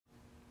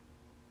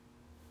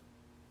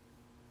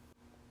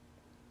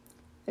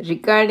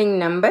Recording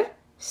number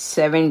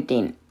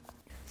 17.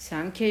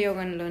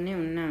 సాంఖ్యయోగంలోనే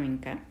ఉన్నాం.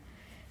 ఇంకా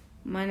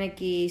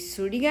మనకి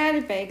సుడిగాలి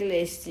పైకి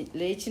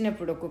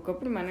లేచినప్పుడు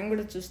ఒక్కొక్కప్పుడు మనం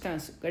కూడా చూస్తాం,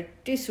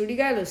 గట్టి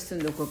సుడిగాలి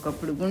వస్తుంది,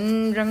 ఒక్కొక్కప్పుడు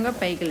గుండ్రంగా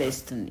పైకి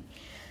లేస్తుంది.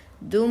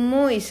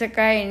 దుమ్ము, ఇసుక,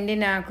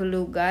 ఎండిన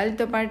ఆకులు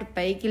గాలితో పాటు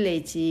పైకి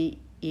లేచి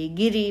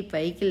ఎగిరి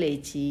పైకి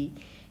లేచి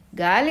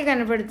గాలి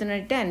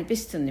కనపడుతున్నట్టే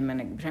అనిపిస్తుంది,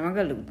 మనకు భ్రమ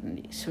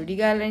కలుగుతుంది.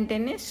 సుడిగాలి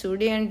అంటేనే,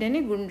 సుడి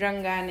అంటేనే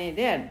గుండ్రంగా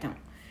అనేదే అర్థం.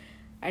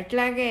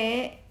 అట్లాగే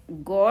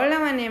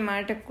గోళం అనే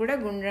మాటకు కూడా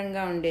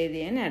గుండ్రంగా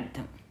ఉండేది అని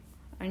అర్థం.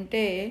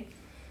 అంటే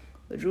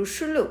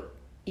ఋషులు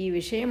ఈ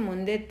విషయం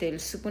ముందే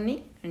తెలుసుకుని,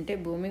 అంటే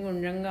భూమి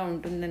గుండ్రంగా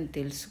ఉంటుందని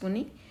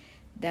తెలుసుకుని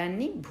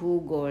దాన్ని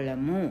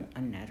భూగోళము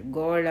అన్నారు.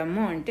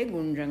 గోళము అంటే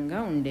గుండ్రంగా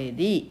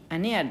ఉండేది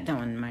అని అర్థం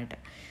అన్నమాట.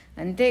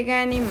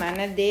 అంతేగాని మన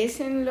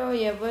దేశంలో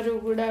ఎవరు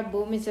కూడా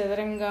భూమి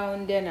చదరంగా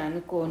ఉంది అని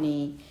అనుకొని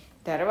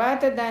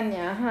తర్వాత దాన్ని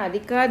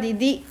అది కాదు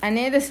ఇది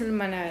అనేది అసలు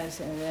మన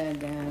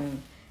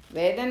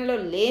వేదంలో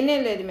లేనే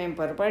లేదు. మేము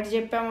పొరపాటు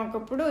చెప్పాము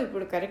ఒకప్పుడు,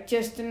 ఇప్పుడు కరెక్ట్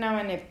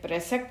చేస్తున్నామనే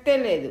ప్రసక్తే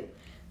లేదు.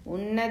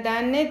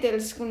 ఉన్నదాన్నే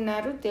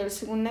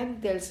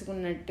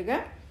తెలుసుకున్నట్టుగా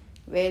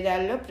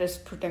వేదాల్లో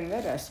ప్రస్ఫుటంగా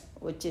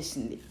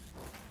వచ్చేసింది.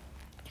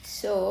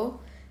 సో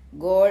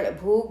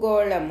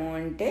భూగోళము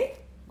అంటే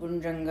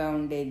గుండ్రంగా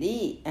ఉండేది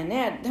అనే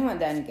అర్థం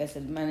దానికి.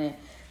 అసలు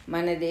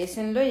మన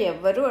దేశంలో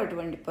ఎవ్వరూ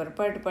అటువంటి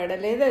పొరపాటు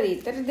పడలేదు. అది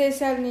ఇతర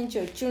దేశాల నుంచి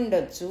వచ్చి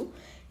ఉండొచ్చు.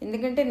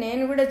 ఎందుకంటే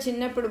నేను కూడా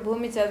చిన్నప్పుడు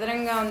భూమి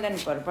చదరంగా ఉందని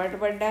పొరపాటు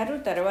పడ్డారు,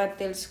 తర్వాత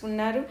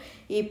తెలుసుకున్నారు.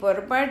 ఈ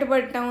పొరపాటు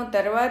పడటం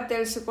తర్వాత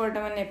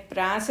తెలుసుకోవటం అనే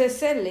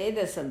ప్రాసెస్సే లేదు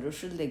అసలు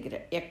ఋషుల దగ్గర.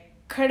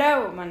 ఎక్కడా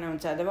మనం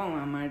చదవం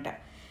ఆ మాట.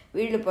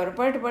 వీళ్ళు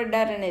పొరపాటు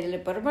పడ్డారనేది,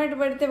 పొరపాటు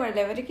పడితే వాళ్ళు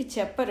ఎవరికి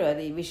చెప్పరు,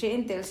 అది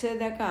విషయం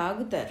తెలిసేదాకా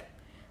ఆగుతారు.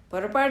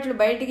 పొరపాట్లు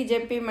బయటికి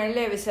చెప్పి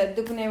మళ్ళీ అవి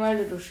సర్దుకునే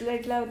వాళ్ళు ఋషులు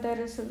ఎట్లా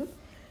అవుతారు అసలు?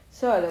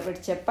 సో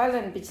అదొకటి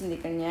చెప్పాలనిపించింది.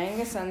 ఇక్కడ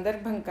న్యాయంగా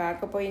సందర్భం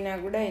కాకపోయినా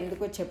కూడా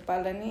ఎందుకో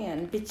చెప్పాలని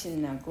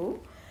అనిపించింది నాకు.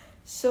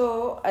 సో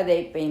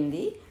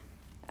అదైపోయింది.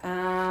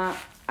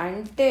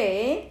 అంటే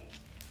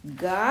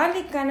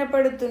గాలి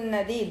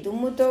కనపడుతున్నది,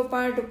 దుమ్ముతో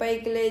పాటు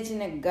పైకి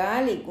లేచిన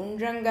గాలి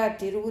గుండ్రంగా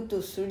తిరుగుతూ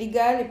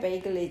సుడిగాలి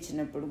పైకి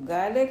లేచినప్పుడు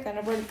గాలే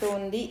కనపడుతూ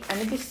ఉంది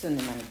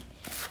అనిపిస్తుంది మనకి.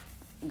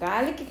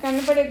 గాలికి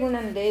కనపడే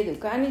గుణం లేదు,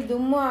 కానీ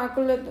దుమ్ము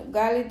ఆకుల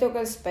గాలితో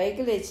కలిసి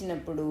పైకి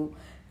లేచినప్పుడు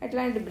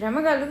అట్లాంటి భ్రమ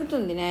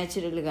కలుగుతుంది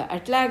న్యాచురల్గా.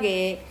 అట్లాగే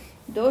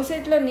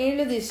దోసెట్లో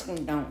నీళ్లు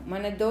తీసుకుంటాం,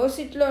 మన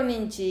దోసెట్లో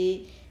నుంచి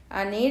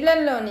ఆ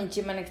నీళ్ళల్లో నుంచి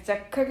మనకు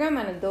చక్కగా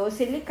మన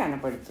దోసెల్లి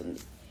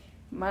కనపడుతుంది.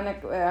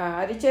 మనకు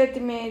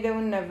అరిచేతి మీద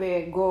ఉన్న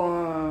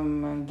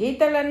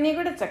గీతలన్నీ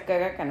కూడా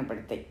చక్కగా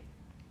కనపడతాయి.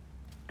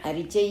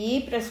 అరిచెయ్యి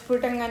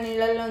ప్రస్ఫుటంగా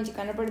నీళ్ళల్లోంచి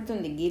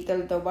కనపడుతుంది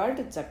గీతలతో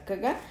పాటు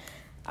చక్కగా.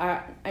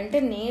 అంటే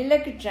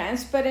నీళ్ళకి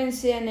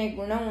ట్రాన్స్పరెన్సీ అనే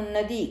గుణం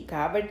ఉన్నది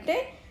కాబట్టే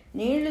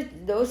నీళ్లు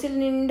దోసెల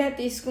నిండా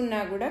తీసుకున్నా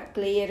కూడా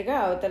క్లియర్గా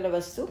అవతల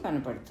వస్తువు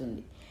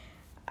కనపడుతుంది.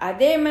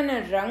 అదే మన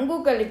రంగు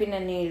కలిపిన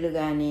నీళ్లు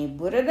కానీ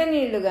బురద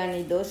నీళ్లు కానీ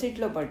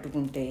దోసెట్లో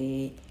పట్టుకుంటే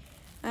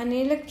ఆ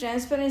నీళ్ళకి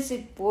ట్రాన్స్పరెన్సీ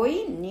పోయి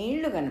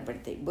నీళ్లు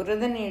కనపడతాయి.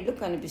 బురద నీళ్లు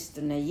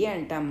కనిపిస్తున్నాయి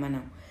అంటాం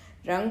మనం,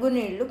 రంగు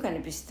నీళ్లు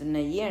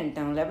కనిపిస్తున్నాయి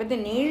అంటాం. లేకపోతే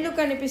నీళ్లు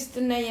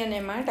కనిపిస్తున్నాయి అనే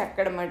మాట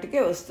అక్కడ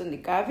మటుకే వస్తుంది.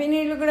 కాఫీ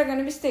నీళ్లు కూడా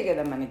కనిపిస్తాయి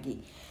కదా మనకి.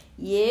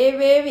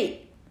 ఏవేవి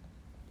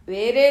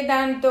వేరే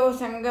దాంతో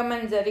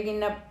సంగమం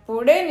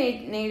జరిగినప్పుడే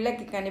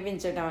నీళ్ళకి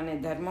కనిపించడం అనే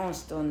ధర్మం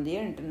వస్తుంది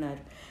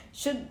అంటున్నారు.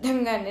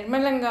 శుద్ధంగా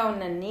నిర్మలంగా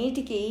ఉన్న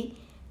నీటికి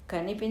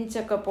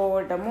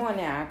కనిపించకపోవటము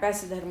అనే ఆకాశ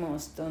ధర్మం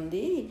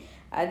వస్తుంది.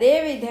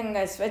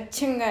 అదేవిధంగా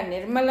స్వచ్ఛంగా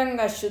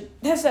నిర్మలంగా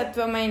శుద్ధ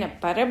సత్వమైన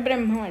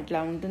పరబ్రహ్మం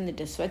అట్లా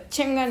ఉంటుంది.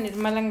 స్వచ్ఛంగా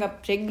నిర్మలంగా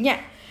ప్రజ్ఞ,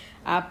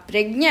 ఆ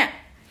ప్రజ్ఞ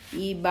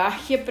ఈ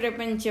బాహ్య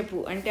ప్రపంచపు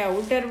అంటే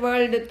ఔటర్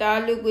వరల్డ్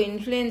తాలూకు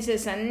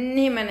ఇన్ఫ్లుయెన్సెస్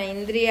అన్నీ మన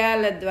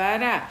ఇంద్రియాల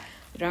ద్వారా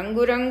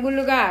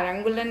రంగురంగులుగా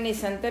రంగులన్నీ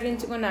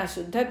సంతరించుకుని ఆ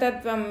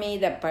శుద్ధతత్వం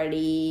మీద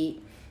పడి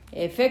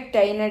ఎఫెక్ట్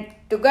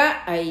అయినట్టుగా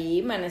అయ్యి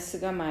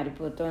మనస్సుగా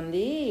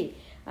మారిపోతుంది.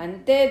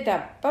 అంతే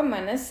తప్ప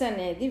మనస్సు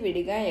అనేది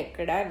విడిగా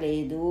ఎక్కడా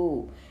లేదు.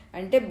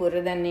 అంటే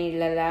బురద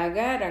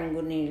నీళ్ళలాగా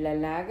రంగు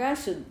నీళ్ళలాగా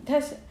శుద్ధ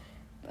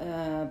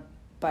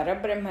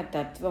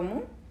పరబ్రహ్మతత్వము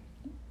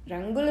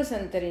రంగులు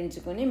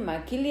సంతరించుకొని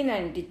మకిలిని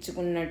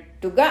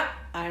అంటించుకున్నట్టుగా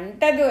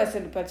అంటదు.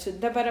 అసలు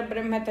శుద్ధ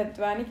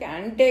పరబ్రహ్మతత్వానికి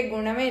అంటే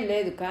గుణమే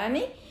లేదు,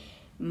 కానీ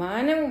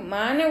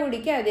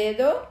మానవుడికి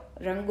అదేదో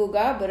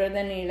రంగుగా బురద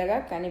నీళ్ళగా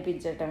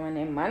కనిపించటం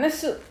అనే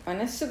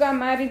మనస్సుగా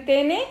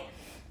మారితేనే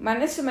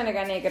మనస్సు మనకు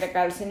అనేక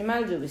రకాల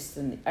సినిమాలు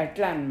చూపిస్తుంది.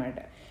 అట్లా అన్నమాట.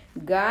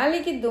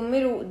 గాలికి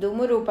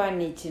దుమ్ము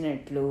రూపాన్ని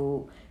ఇచ్చినట్లు,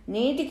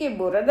 నీటికి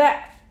బురద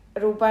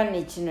రూపాన్ని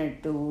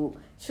ఇచ్చినట్టు,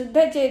 శుద్ధ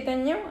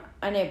చైతన్యం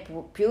అనే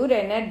ప్యూర్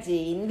ఎనర్జీ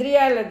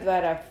ఇంద్రియాల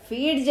ద్వారా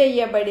ఫీడ్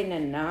చేయబడిన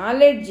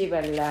నాలెడ్జి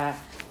వల్ల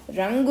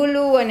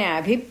రంగులు అనే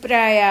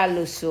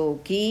అభిప్రాయాలు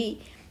సోకి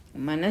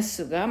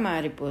మనస్సుగా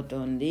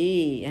మారిపోతుంది.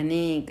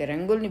 అనేక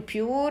రంగుల్ని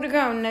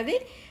ప్యూర్గా ఉన్నది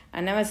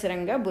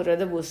అనవసరంగా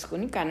బురద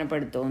పూసుకుని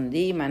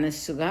కనపడుతోంది,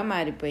 మనస్సుగా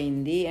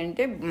మారిపోయింది.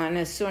 అంటే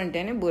మనస్సు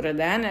అంటేనే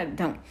బురద అని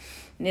అర్థం.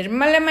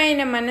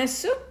 నిర్మలమైన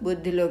మనస్సు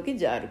బుద్ధిలోకి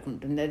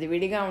జారుకుంటుంది. అది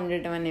విడిగా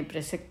ఉండటం అనే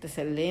ప్రసక్తి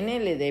అసలు లేనే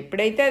లేదు.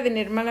 ఎప్పుడైతే అది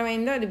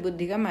నిర్మలమైందో అది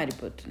బుద్ధిగా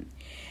మారిపోతుంది.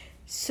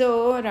 సో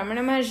రమణ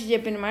మహర్షి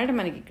చెప్పిన మాట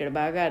మనకి ఇక్కడ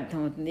బాగా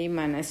అర్థమవుతుంది.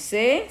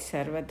 మనస్సే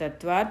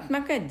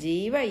సర్వతత్వాత్మక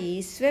జీవ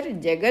ఈశ్వర్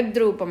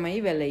జగద్రూపమై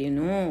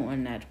వెలయును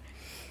అన్నారు.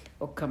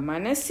 ఒక్క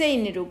మనస్సే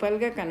ఇన్ని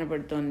రూపాలుగా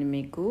కనపడుతోంది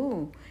మీకు.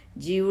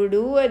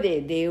 జీవుడు అదే,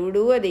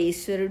 దేవుడు అదే,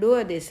 ఈశ్వరుడు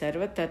అదే,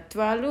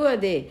 సర్వతత్వాలు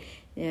అదే,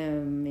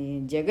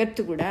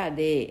 జగత్తు కూడా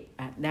అదే,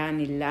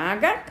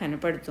 దానిలాగా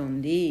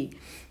కనపడుతుంది.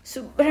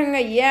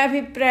 శుభ్రంగా ఏ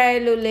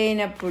అభిప్రాయాలు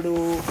లేనప్పుడు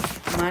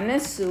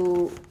మనస్సు,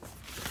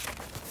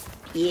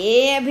 ఏ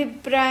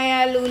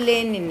అభిప్రాయాలు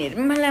లేని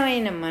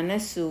నిర్మలమైన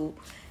మనస్సు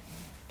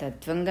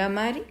తత్వంగా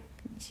మారి,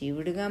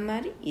 జీవుడుగా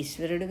మారి,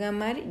 ఈశ్వరుడుగా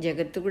మారి,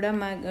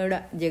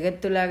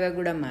 జగత్తులాగా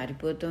కూడా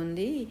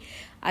మారిపోతుంది.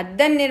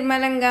 అద్దం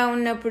నిర్మలంగా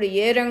ఉన్నప్పుడు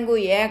ఏ రంగు,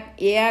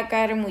 ఏ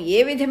ఆకారము,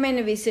 ఏ విధమైన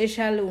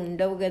విశేషాలు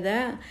ఉండవు కదా.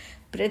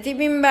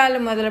 ప్రతిబింబాలు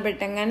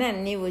మొదలుపెట్టంగానే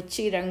అన్నీ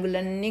వచ్చి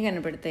రంగులన్నీ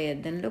కనపడతాయి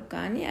అద్దంలో.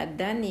 కానీ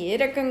అద్దాన్ని ఏ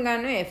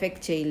రకంగానూ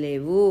ఎఫెక్ట్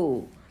చేయలేవు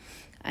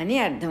అని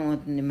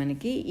అర్థమవుతుంది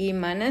మనకి. ఈ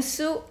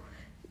మనస్సు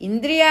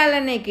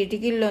ఇంద్రియాలనే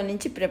కిటికీల్లో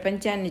నుంచి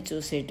ప్రపంచాన్ని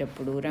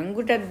చూసేటప్పుడు,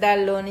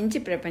 రంగుటద్దాల్లో నుంచి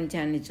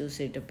ప్రపంచాన్ని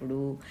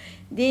చూసేటప్పుడు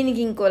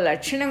దీనికి ఇంకో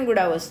లక్షణం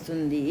కూడా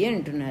వస్తుంది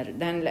అంటున్నారు.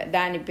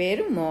 దాని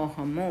పేరు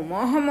మోహము.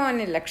 మోహము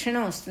అనే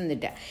లక్షణం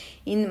వస్తుందిట.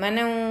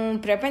 మనం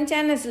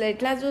ప్రపంచాన్ని అసలు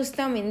ఎట్లా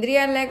చూస్తాం?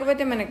 ఇంద్రియాలు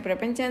లేకపోతే మనకు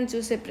ప్రపంచాన్ని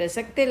చూసే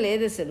ప్రసక్తే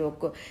లేదు అసలు.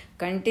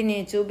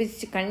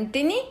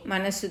 కంటిని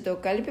మనస్సుతో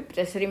కలిపి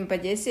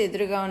ప్రసరింపజేసి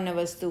ఎదురుగా ఉన్న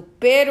వస్తువు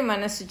పేరు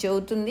మనస్సు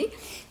చెబుతుంది.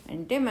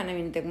 అంటే మనం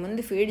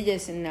ఇంతకుముందు ఫీడ్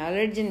చేసిన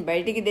నాలెడ్జ్ని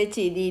బయటికి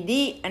తెచ్చి ఇది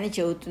అని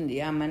చెబుతుంది.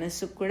 ఆ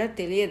మనస్సుకు కూడా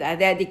తెలియదు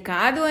అది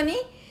కాదు అని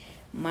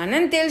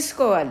మనం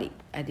తెలుసుకోవాలి.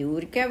 అది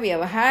ఊరికే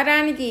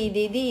వ్యవహారానికి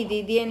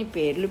ఇది అని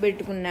పేర్లు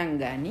పెట్టుకున్నాం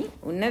కానీ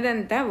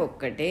ఉన్నదంతా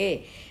ఒక్కటే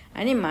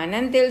అని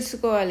మనం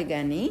తెలుసుకోవాలి.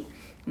 కానీ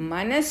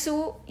మనసు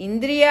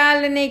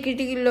ఇంద్రియాలనే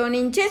కిటికీల్లో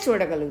నుంచే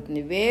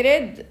చూడగలుగుతుంది. వేరే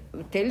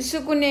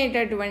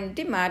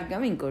తెలుసుకునేటటువంటి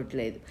మార్గం ఇంకోటి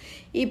లేదు.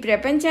 ఈ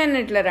ప్రపంచాన్ని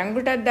అట్లా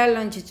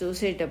రంగుటద్దాల్లోంచి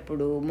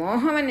చూసేటప్పుడు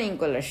మోహం అనే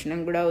ఇంకో లక్షణం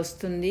కూడా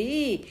వస్తుంది.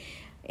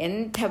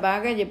 ఎంత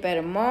బాగా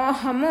చెప్పారు.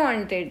 మోహము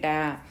అంటేట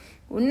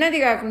ఉన్నది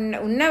కాకుండా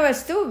ఉన్న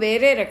వస్తువు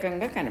వేరే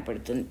రకంగా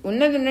కనపడుతుంది,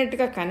 ఉన్నది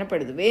ఉన్నట్టుగా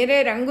కనపడదు. వేరే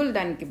రంగులు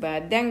దానికి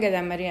అద్దాం కదా,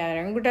 మరి ఆ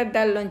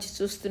రంగుటద్దాల్లోంచి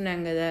చూస్తున్నాం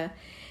కదా.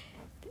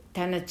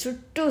 తన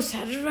చుట్టూ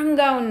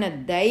సర్వంగా ఉన్న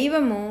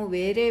దైవము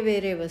వేరే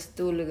వేరే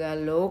వస్తువులుగా,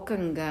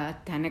 లోకంగా,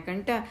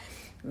 తనకంట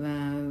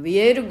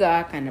వేరుగా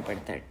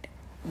కనపడతాడు.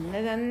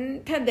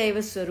 ఉన్నదంతా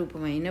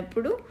దైవస్వరూపం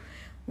అయినప్పుడు,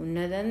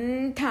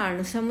 ఉన్నదంతా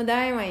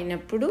అణుసముదాయం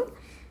అయినప్పుడు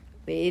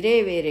వేరే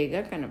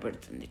వేరేగా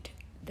కనపడుతుంది.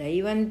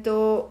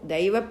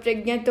 దైవ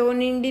ప్రజ్ఞతో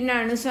నిండిన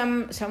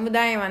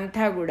సముదాయం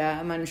అంతా కూడా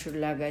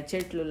మనుషుల్లాగా,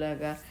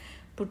 చెట్లులాగా,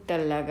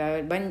 పుట్టల్లాగా,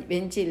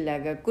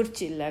 బెంచీల్లాగా,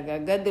 కుర్చీల్లాగా,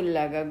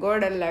 గదుల్లాగా,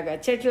 గోడల్లాగా,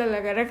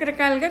 చెట్లలాగా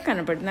రకరకాలుగా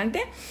కనపడుతుంది.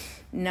 అంటే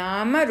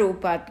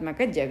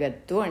నామరూపాత్మక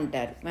జగత్తు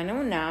అంటారు. మనం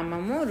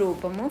నామము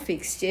రూపము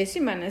ఫిక్స్ చేసి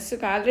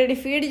మనస్సుకు ఆల్రెడీ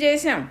ఫీడ్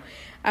చేసాం.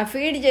 ఆ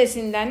ఫీడ్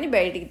చేసిన దాన్ని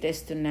బయటికి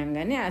తెస్తున్నాం.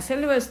 కానీ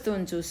అసలు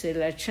వస్తువును చూసే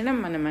లక్షణం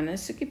మన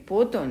మనస్సుకి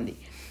పోతోంది.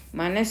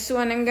 మనస్సు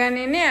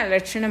అనగానే ఆ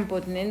లక్షణం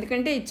పోతుంది.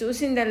 ఎందుకంటే ఇది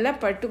చూసిందల్లా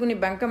పట్టుకుని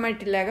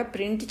బంకమట్టిలాగా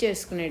ప్రింట్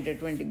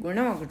చేసుకునేటటువంటి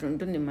గుణం ఒకటి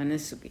ఉంటుంది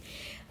మనస్సుకి.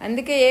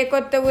 అందుకే ఏ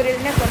కొత్త ఊరు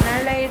వెళ్ళినా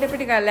కొన్నాళ్ళు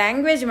అయ్యేటప్పటికి ఆ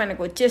లాంగ్వేజ్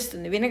మనకు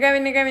వచ్చేస్తుంది,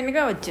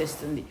 వినగా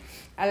వచ్చేస్తుంది.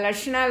 ఆ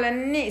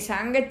లక్షణాలన్నీ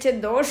సాంగత్య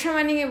దోషం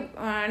అని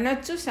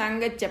అనొచ్చు,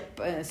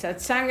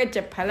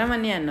 సత్సాంగత్య ఫలం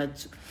అని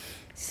అనొచ్చు.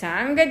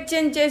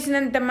 సాంగత్యం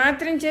చేసినంత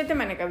మాత్రం చేత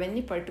మనకు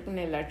అవన్నీ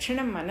పట్టుకునే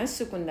లక్షణం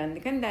మనస్సుకుంది.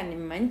 అందుకని దాన్ని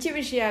మంచి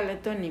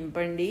విషయాలతో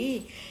నింపండి,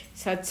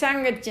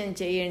 సత్సాంగత్యం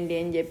చేయండి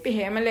అని చెప్పి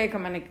హేమలేఖ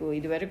మనకు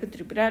ఇదివరకు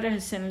త్రిపుర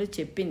రహస్యంలో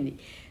చెప్పింది.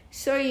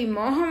 సో ఈ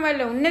మోహం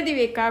వల్ల ఉన్నది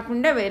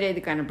కాకుండా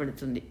వేరేది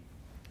కనపడుతుంది.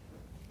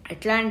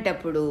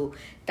 అట్లాంటప్పుడు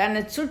తన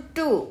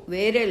చుట్టూ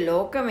వేరే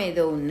లోకం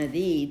ఏదో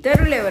ఉన్నది,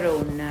 ఇతరులు ఎవరో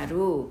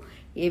ఉన్నారు,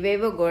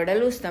 ఏవేవో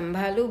గోడలు,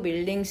 స్తంభాలు,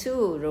 బిల్డింగ్స్,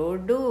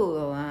 రోడ్డు,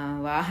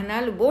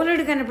 వాహనాలు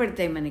బోలెడు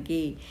కనపడతాయి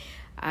మనకి.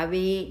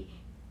 అవి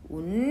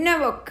ఉన్న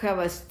ఒక్క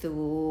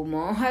వస్తువు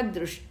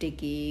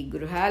మోహదృష్టికి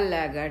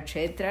గృహాల్లాగా,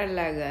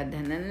 క్షేత్రాల్లాగా,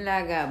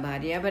 ధనంలాగా,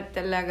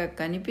 భార్యాభర్తల్లాగా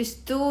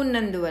కనిపిస్తూ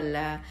ఉన్నందువల్ల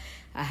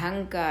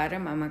అహంకార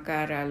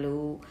మమకారాలు,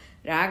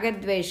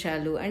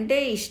 రాగద్వేషాలు అంటే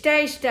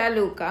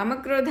ఇష్టాలు,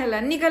 కామక్రోధాలు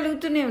అన్నీ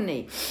కలుగుతూనే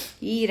ఉన్నాయి.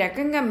 ఈ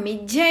రకంగా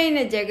మిథ్య అయిన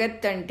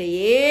జగత్ అంటే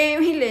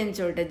ఏమీ లేని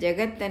చోట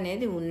జగత్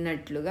అనేది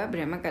ఉన్నట్లుగా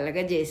భ్రమ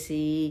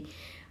కలగజేసి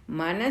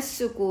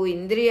మనస్సుకు,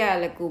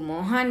 ఇంద్రియాలకు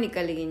మోహాన్ని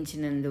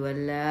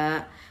కలిగించినందువల్ల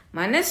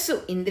మనస్సు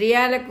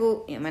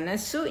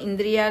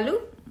ఇంద్రియాలు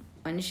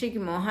మనిషికి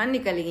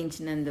మోహాన్ని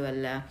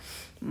కలిగించినందువల్ల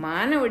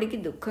మానవుడికి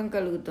దుఃఖం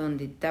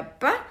కలుగుతోంది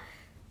తప్ప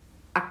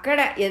అక్కడ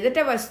ఎదుట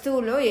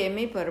వస్తువులో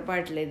ఏమీ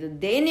పొరపాటు లేదు.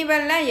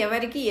 దేనివల్ల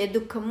ఎవరికి ఏ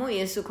దుఃఖము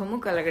ఏ సుఖము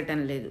కలగటం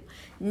లేదు.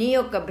 నీ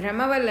యొక్క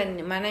భ్రమ వల్ల,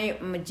 మన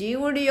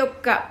జీవుడి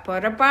యొక్క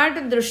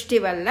పొరపాటు దృష్టి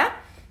వల్ల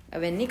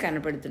అవన్నీ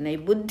కనపడుతున్నాయి.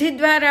 బుద్ధి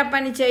ద్వారా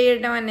పని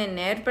చేయడం అనే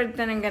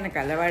నేర్పరితనం కనుక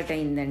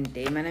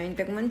అలవాటైందంటే, మనం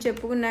ఇంతకుముందు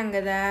చెప్పుకున్నాం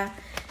కదా,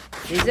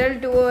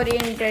 రిజల్ట్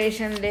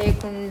ఓరియంటేషన్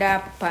లేకుండా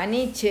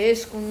పని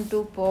చేసుకుంటూ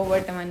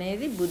పోవటం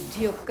అనేది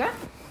బుద్ధి యొక్క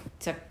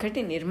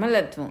చక్కటి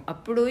నిర్మలత్వం.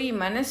 అప్పుడు ఈ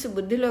మనస్సు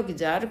బుద్ధిలోకి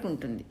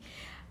జారుకుంటుంది.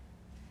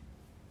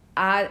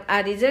 ఆ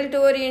రిజల్ట్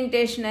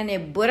ఓరియంటేషన్ అనే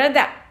బురద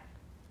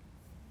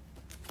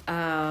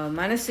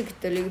మనసుకి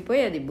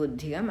తొలగిపోయి అది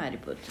బుద్ధిగా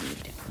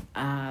మారిపోతుంది.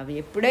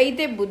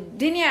 ఎప్పుడైతే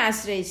బుద్ధిని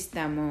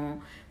ఆశ్రయిస్తామో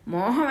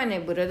మోహం అనే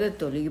బురద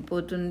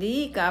తొలగిపోతుంది.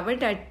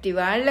 కాబట్టి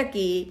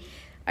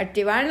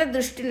అట్టి వాళ్ళ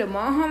దృష్టిలో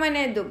మోహం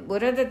అనే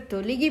బురద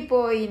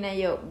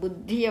తొలగిపోయినయో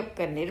బుద్ధి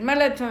యొక్క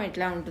నిర్మలత్వం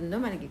ఎట్లా ఉంటుందో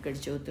మనకి ఇక్కడ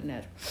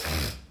చెబుతున్నారు.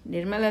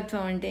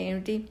 నిర్మలత్వం అంటే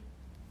ఏమిటి?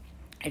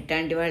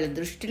 అట్లాంటి వాళ్ళ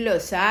దృష్టిలో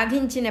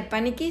సాధించిన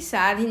పనికి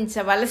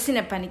సాధించవలసిన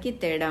పనికి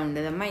తేడా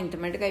ఉండదమ్మా. ఇంత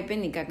మటుకు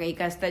అయిపోయింది, ఈ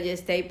కాస్త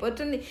చేస్తే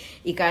అయిపోతుంది,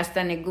 ఈ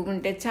కాస్త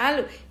నెగ్గుకుంటే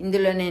చాలు,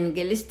 ఇందులో నేను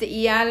గెలిస్తే,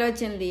 ఈ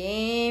ఆలోచనలు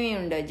ఏమీ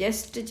ఉండవు.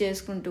 జస్ట్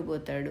చేసుకుంటూ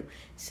పోతాడు.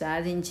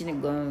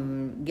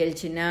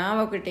 గెలిచినా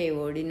ఒకటే,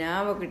 ఓడినా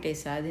ఒకటే,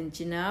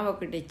 సాధించినా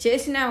ఒకటే,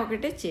 చేసినా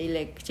ఒకటే,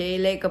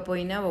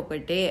 చేయలేకపోయినా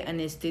ఒకటే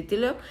అనే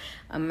స్థితిలో.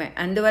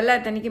 అందువల్ల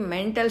అతనికి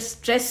మెంటల్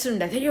స్ట్రెస్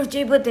ఉండదు. అయ్యో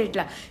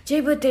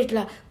చేయబోతే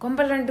ఎట్లా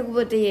కొంపలు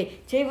అంటుకుపోతాయే,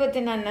 చేయబోతే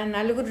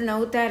నలుగురు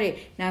నవ్వుతారే,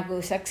 నాకు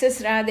సక్సెస్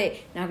రాదే,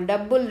 నాకు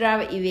డబ్బులు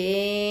రావే,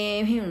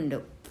 ఇవేమీ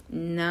ఉండవు.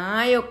 నా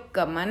యొక్క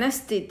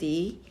మనస్థితి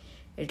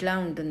ఎట్లా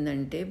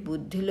ఉంటుందంటే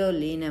బుద్ధిలో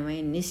లీనమై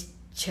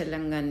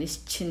నిశ్చలంగా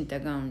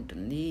నిశ్చింతగా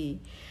ఉంటుంది.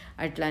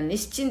 అట్లా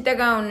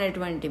నిశ్చింతగా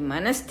ఉన్నటువంటి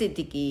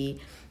మనస్థితికి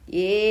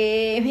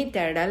ఏమీ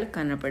తేడాలు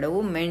కనపడవు.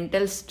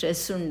 మెంటల్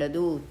స్ట్రెస్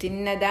ఉండదు.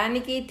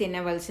 తిన్నదానికి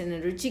తినవలసిన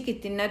రుచికి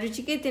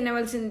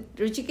తినవలసిన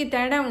రుచికి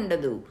తేడా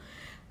ఉండదు.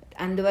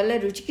 అందువల్ల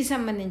రుచికి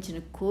సంబంధించిన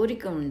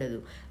కోరిక ఉండదు.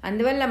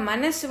 అందువల్ల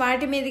మనస్సు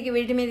వీటి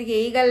మీదకి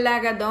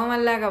ఈగల్లాగా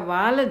దోమల్లాగా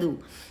వాలదు.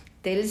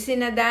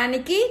 తెలిసిన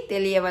దానికి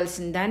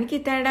తెలియవలసిన దానికి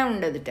తేడా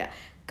ఉండదుట.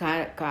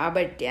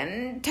 కాబట్టి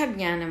అంత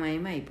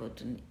జ్ఞానమయం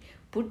అయిపోతుంది.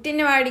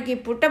 పుట్టినవాడికి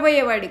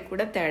పుట్టబోయేవాడికి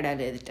కూడా తేడా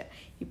లేదుట.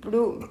 ఇప్పుడు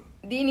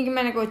దీనికి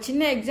మనకు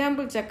చిన్న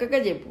ఎగ్జాంపుల్ చక్కగా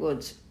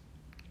చెప్పుకోవచ్చు.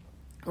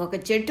 ఒక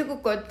చెట్టుకు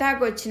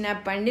కొత్తాకు వచ్చినా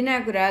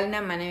పండినాకు రాలినా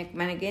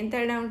మనకేం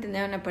తేడా ఉంటుంది?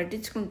 ఏమైనా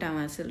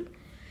పట్టించుకుంటామా అసలు?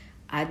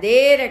 అదే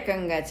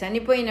రకంగా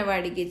చనిపోయిన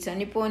వాడికి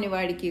చనిపోని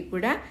వాడికి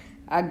కూడా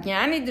ఆ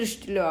జ్ఞాని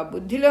దృష్టిలో, ఆ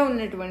బుద్ధిలో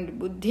ఉన్నటువంటి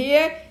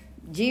బుద్ధియే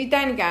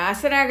జీవితానికి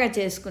ఆసరాగా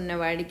చేసుకున్న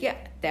వాడికి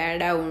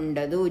తేడా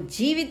ఉండదు.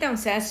 జీవితం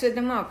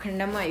శాశ్వతము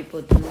అఖండము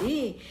అయిపోతుంది.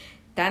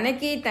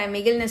 తనకి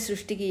మిగిలిన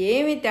సృష్టికి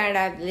ఏమీ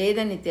తేడా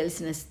లేదని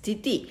తెలిసిన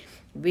స్థితి.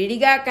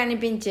 విడిగా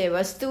కనిపించే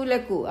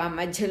వస్తువులకు ఆ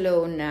మధ్యలో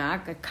ఉన్న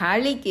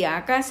ఖాళీకి,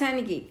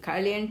 ఆకాశానికి,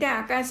 ఖాళీ అంటే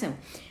ఆకాశం,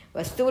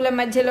 వస్తువుల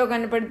మధ్యలో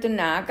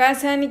కనపడుతున్న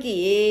ఆకాశానికి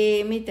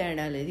ఏమీ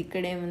తేడా లేదు.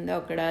 ఇక్కడేముందో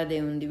అక్కడ అదే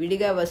ఉంది.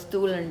 విడిగా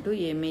వస్తువులంటూ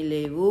ఏమీ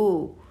లేవు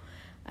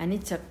అని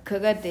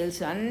చక్కగా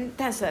తెలుసు.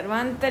 అంతా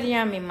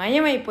సర్వాంతర్యామి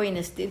మయమైపోయిన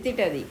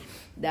స్థితిటది.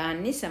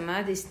 దాన్ని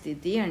సమాధి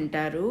స్థితి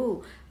అంటారు.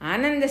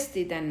 ఆనంద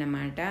స్థితి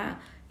అన్నమాట.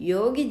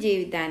 యోగి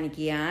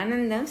జీవితానికి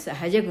ఆనందం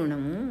సహజ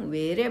గుణము.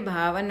 వేరే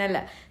భావనల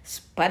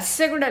స్పర్శ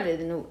కూడా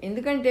లేదు.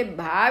 ఎందుకంటే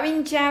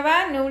భావించావా,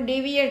 నువ్వు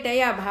డీవియేట్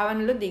అయ్యి ఆ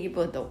భావనలో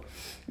దిగిపోతావు.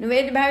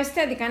 నువ్వేది భావిస్తే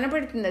అది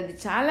కనపడుతుంది. అది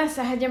చాలా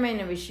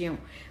సహజమైన విషయం.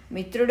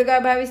 మిత్రుడుగా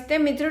భావిస్తే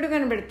మిత్రుడు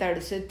కనబడతాడు,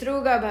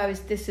 శత్రువుగా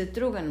భావిస్తే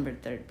శత్రువు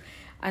కనబడతాడు.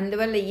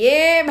 అందువల్ల ఏ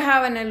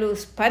భావనలు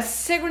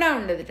స్పర్శ కూడా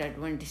ఉండదు.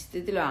 అటువంటి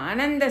స్థితిలో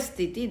ఆనంద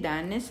స్థితి,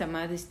 దాన్నే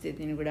సమాధి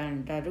స్థితిని కూడా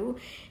అంటారు.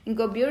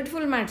 ఇంకో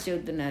బ్యూటిఫుల్ మాట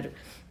చెబుతున్నారు.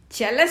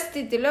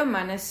 చలస్థితిలో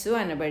మనస్సు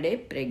అనబడే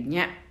ప్రజ్ఞ,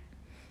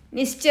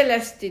 నిశ్చల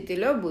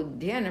స్థితిలో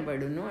బుద్ధి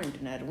అనబడును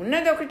అంటున్నారు.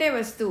 ఉన్నది ఒకటే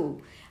వస్తువు,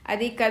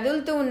 అది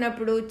కదులుతూ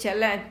ఉన్నప్పుడు,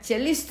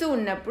 చలిస్తూ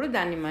ఉన్నప్పుడు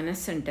దాన్ని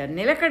మనస్సు అంటారు.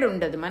 నిలకడ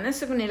ఉండదు,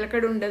 మనస్సుకు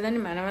నిలకడ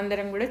ఉండదని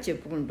మనమందరం కూడా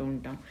చెప్పుకుంటూ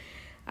ఉంటాం.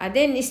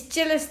 అదే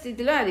నిశ్చల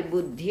స్థితిలో అది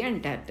బుద్ధి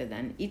అంటారట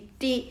దాన్ని.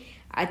 ఇట్టి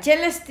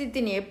అచల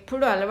స్థితిని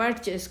ఎప్పుడు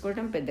అలవాటు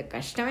చేసుకోవడం పెద్ద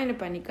కష్టమైన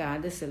పని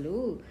కాదు అసలు.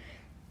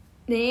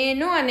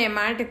 నేను అనే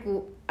మాటకు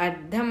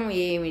అర్థం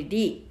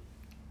ఏమిటి?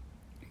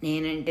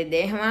 నేనంటే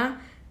దేహమా,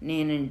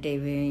 నేనంటే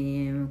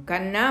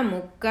కన్నా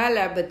ముక్క,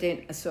 లేకపోతే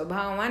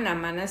స్వభావమా, నా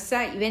మనస్సా,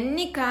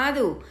 ఇవన్నీ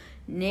కాదు.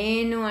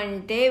 నేను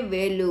అంటే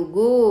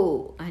వెలుగు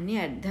అని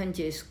అర్థం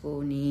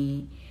చేసుకొని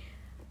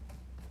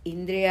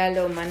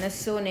ఇంద్రియాలో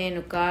మనస్సు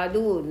నేను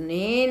కాదు,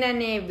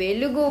 నేననే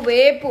వెలుగు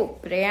వైపు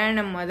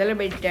ప్రయాణం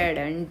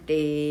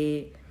మొదలుపెట్టాడంటే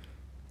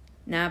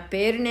నా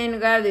పేరు నేను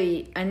కాదు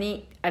అని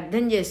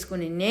అర్థం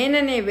చేసుకుని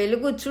నేననే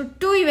వెలుగు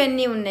చుట్టూ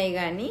ఇవన్నీ ఉన్నాయి.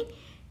 కానీ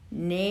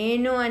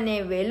నేను అనే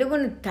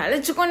వెలుగును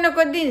తలుచుకున్న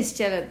కొద్దీ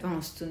నిశ్చలత్వం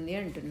వస్తుంది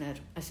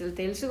అంటున్నారు. అసలు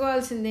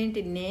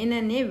తెలుసుకోవాల్సిందేంటి?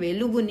 నేననే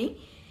వెలుగుని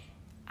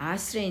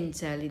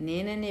ఆశ్రయించాలి,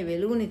 నేననే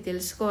వెలుగుని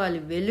తెలుసుకోవాలి.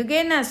 వెలుగే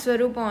నా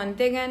స్వరూపం.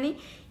 అంతేగాని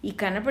ఈ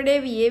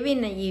కనపడేవి ఏవి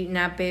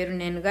నా పేరు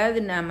నేను కాదు,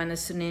 నా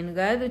మనస్సు నేను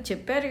కాదు.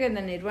 చెప్పారు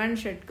కదా నిర్వాణ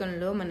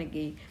షట్కంలో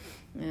మనకి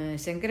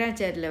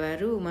శంకరాచార్యుల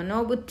వారు,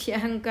 మనోబుద్ధి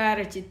అహంకార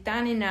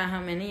చిత్తాని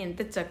నాహమని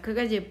ఎంత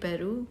చక్కగా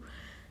చెప్పారు.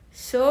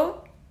 సో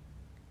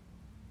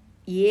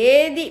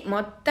ఏది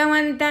మొత్తం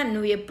అంతా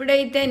నువ్వు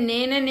ఎప్పుడైతే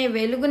నేననే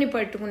వెలుగుని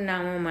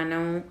పట్టుకున్నామో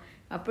మనం,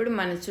 అప్పుడు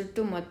మన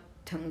చుట్టూ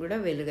మొత్తం కూడా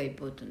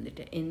వెలుగైపోతుంది.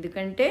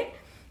 ఎందుకంటే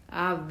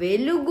ఆ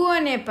వెలుగు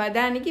అనే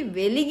పదానికి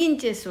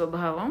వెలిగించే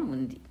స్వభావం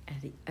ఉంది.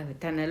 అది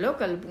తనలో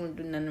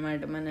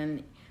కలుపుకుంటుందన్నమాట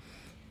మనల్ని.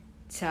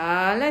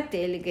 చాలా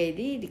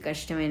తేలికైది, ఇది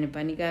కష్టమైన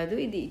పని కాదు.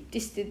 ఇది ఇట్టి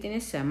స్థితిని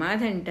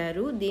సమాధి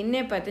అంటారు.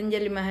 దీన్నే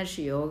పతంజలి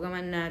మహర్షి యోగం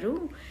అన్నారు.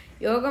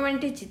 యోగం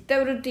అంటే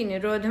చిత్తవృత్తి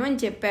నిరోధం అని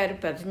చెప్పారు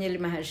పతంజలి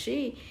మహర్షి.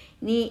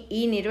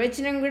 ఈ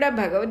నిర్వచనం కూడా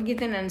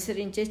భగవద్గీతను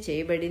అనుసరించే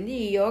చేయబడింది.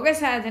 ఈ యోగ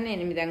సాధన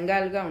 8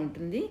 అంగాలుగా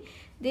ఉంటుంది.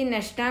 దీన్ని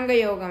అష్టాంగ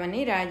యోగం అని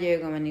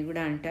రాజయోగం అని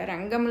కూడా అంటారు.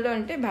 అంగములు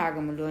అంటే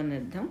భాగములు అని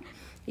అర్థం.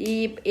 ఈ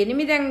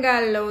 8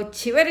 అంగాల్లో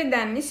చివరి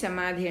దాన్ని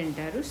సమాధి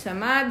అంటారు.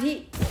 సమాధి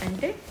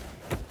అంటే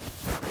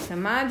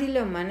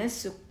సమాధిలో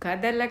మనస్సు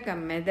కదలక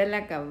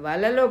మెదలక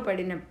వలలో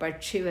పడిన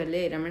పక్షి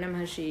వలె రమణ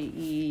మహర్షి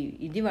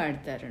ఇది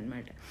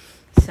వాడతారనమాట.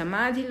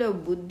 సమాధిలో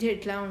బుద్ధి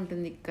ఎట్లా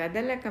ఉంటుంది?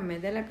 కదలక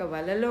మెదలక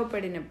వలలో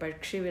పడిన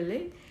పక్షి వలె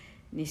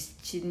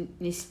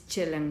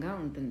నిశ్చలంగా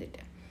ఉంటుందిట.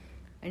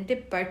 అంటే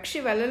పక్షి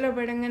వలలో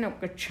పడంగానే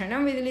ఒక్క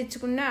క్షణం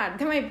విదిలించుకున్నా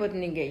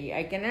అర్థమైపోతుంది, ఇంకా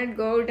ఐ కెనాట్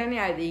గో అవుట్ అని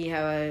అది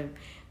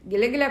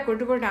గిలగిలా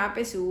కొట్టుకోటి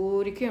ఆపేసి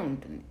ఊరికే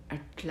ఉంటుంది.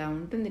 అట్లా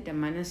ఉంటుందిట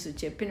మనస్సు.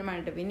 చెప్పిన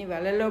మాట విని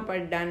వలలో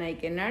పడ్డాను, ఐ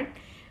కెనాట్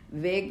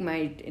వేగ్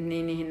మైట్,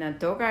 నేను నా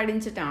తోక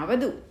ఆడించటం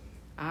అవదు,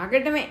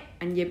 ఆగటమే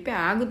అని చెప్పి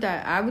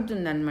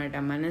ఆగుతుందన్నమాట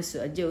మనస్సు.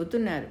 అది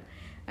చెబుతున్నారు.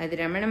 అది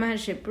రమణ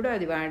మహర్షి ఎప్పుడు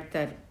అది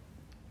వాడతారు.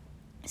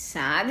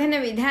 సాధన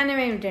విధానం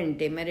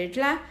ఏమిటంటే మరి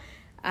ఎట్లా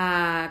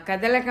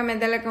కదలక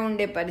మెదలక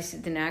ఉండే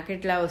పరిస్థితి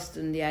నాకెట్లా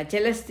వస్తుంది?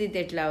 అచల స్థితి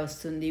ఎట్లా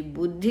వస్తుంది?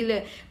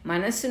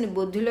 మనస్సుని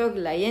బుద్ధిలోకి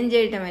లయం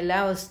చేయటం ఎలా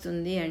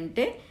వస్తుంది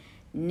అంటే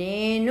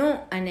నేను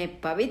అనే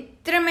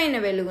పవిత్రమైన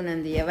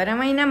వెలుగునంది.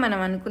 ఎవరమైనా మనం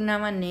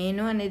అనుకున్నామా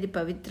నేను అనేది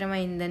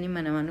పవిత్రమైందని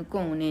మనం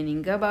అనుకోము. నేను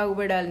ఇంకా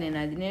బాగుపడాలి, నేను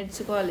అది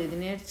నేర్చుకోవాలి, ఇది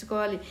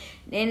నేర్చుకోవాలి,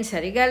 నేను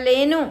సరిగా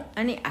లేను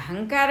అని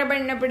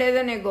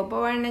అహంకారపడినప్పుడేదో నేను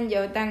గొప్పవాడిని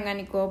చెబుతాం.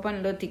 కానీ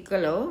కోపంలో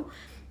తిక్కలో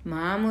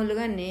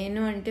మామూలుగా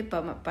నేను అంటే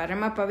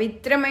పరమ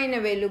పవిత్రమైన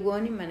వెలుగు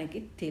అని మనకి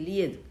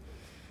తెలియదు.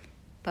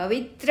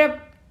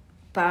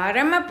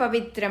 పరమ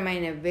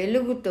పవిత్రమైన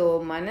వెలుగుతో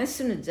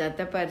మనస్సును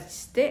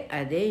జతపరిస్తే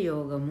అదే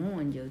యోగము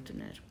అని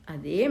చెబుతున్నారు.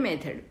 అదే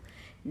మెథడు.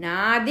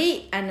 నాది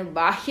అను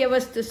బాహ్య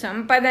వస్తు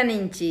సంపద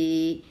నుంచి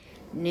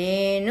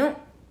నేను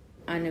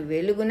అను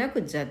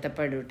వెలుగునకు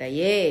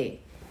జతపడుటయే.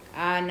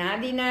 ఆ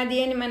నాది నాది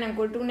అని మనం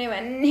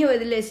కొట్టుకునేవన్నీ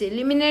వదిలేసి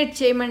ఎలిమినేట్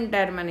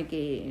చేయమంటారు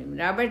మనకి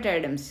Robert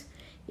Adams.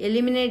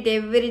 Eliminate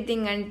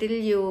everything until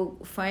you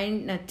find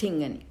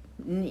nothing అని.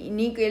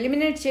 నీకు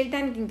ఎలిమినేట్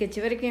చేయడానికి ఇంకా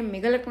చివరికి ఏం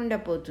మిగలకుండా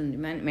పోతుంది.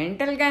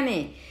 మెంటల్గానే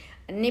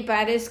అన్నీ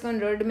పారేసుకొని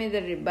రోడ్డు మీద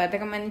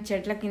బతకమని,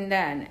 చెట్ల కింద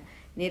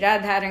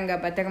నిరాధారంగా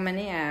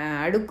బతకమని,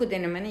 అడుక్కు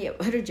తినమని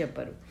ఎవరు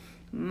చెప్పరు.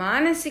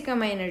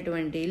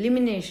 మానసికమైనటువంటి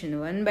ఎలిమినేషన్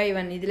 1 by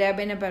 1, ఇది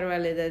లేకపోయినా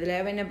పర్వాలేదు, అది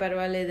లేకపోయినా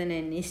పర్వాలేదు అనే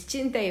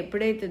నిశ్చింత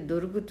ఎప్పుడైతే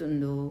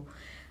దొరుకుతుందో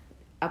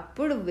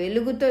అప్పుడు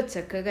వెలుగుతో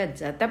చక్కగా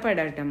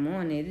జతపడటము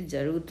అనేది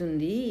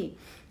జరుగుతుంది.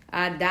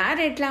 ఆ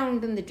దారి ఎట్లా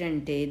ఉంటుంది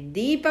అంటే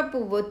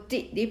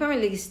దీపం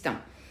వెలిగిస్తాం,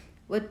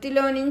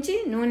 ఒత్తిలో నుంచి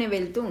నూనె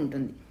వెళ్తూ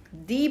ఉంటుంది.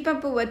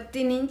 దీపపు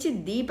ఒత్తి నుంచి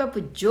దీపపు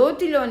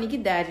జ్యోతిలోనికి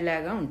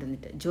దారిలాగా ఉంటుంది,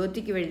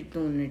 జ్యోతికి వెళ్తూ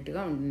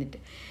ఉన్నట్టుగా ఉంటుంది.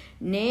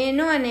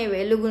 నేను అనే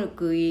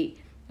వెలుగుకి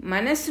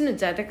మనస్సును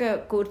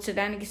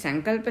కూర్చడానికి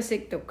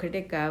సంకల్పశక్తి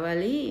ఒక్కటే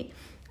కావాలి.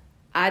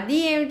 అది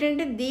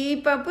ఏమిటంటే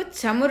దీపపు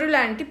చమురు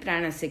లాంటి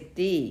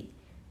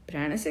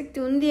ప్రాణశక్తి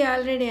ఉంది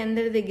ఆల్రెడీ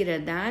అందరి దగ్గర.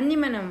 దాన్ని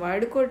మనం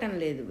వాడుకోవటం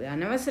లేదు,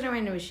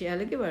 అనవసరమైన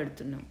విషయాలకి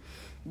వాడుతున్నాం.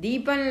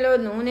 దీపంలో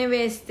నూనె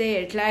వేస్తే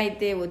ఎట్లా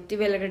అయితే ఒత్తి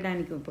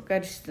వెలగడానికి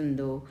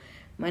ఉపకరిస్తుందో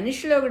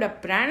మనిషిలో కూడా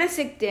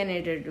ప్రాణశక్తి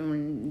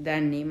అనేటటువంటి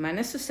దాన్ని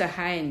మనసు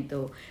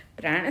సహాయంతో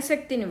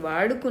ప్రాణశక్తిని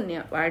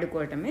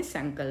వాడుకోవటమే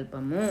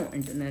సంకల్పము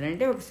అంటున్నారు.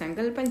 అంటే ఒక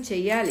సంకల్పం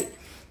చెయ్యాలి,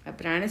 ఆ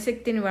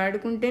ప్రాణశక్తిని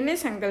వాడుకుంటేనే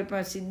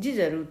సంకల్ప సిద్ధి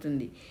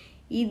జరుగుతుంది.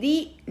 ఇది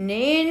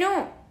నేను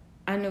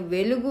అను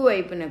వెలుగు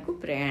వైపునకు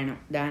ప్రయాణం,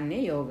 దాన్నే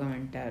యోగం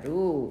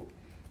అంటారు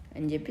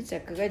అని చెప్పి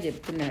చక్కగా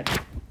చెప్తున్నారు.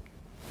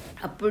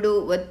 అప్పుడు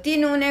ఒత్తి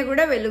నూనె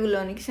కూడా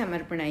వెలుగులోనికి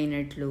సమర్పణ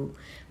అయినట్లు.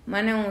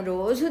 మనం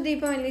రోజు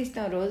దీపం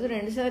వెలిగిస్తాం, రోజు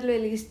 2 సార్లు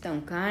వెలిగిస్తాం,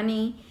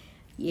 కానీ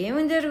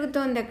ఏమి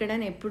జరుగుతోంది అక్కడ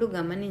అని ఎప్పుడు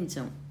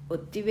గమనించాం.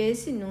 ఒత్తి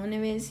వేసి నూనె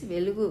వేసి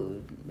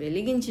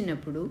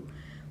వెలిగించినప్పుడు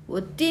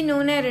ఒత్తి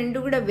నూనె 2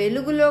 కూడా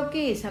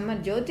వెలుగులోకి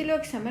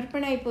జ్యోతిలోకి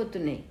సమర్పణ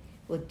అయిపోతున్నాయి.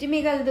 ఒత్తి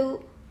మిగలదు,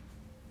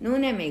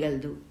 నూనె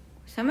మిగలదు,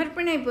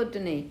 సమర్పణ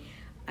అయిపోతున్నాయి.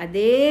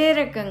 అదే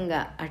రకంగా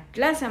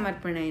అట్లా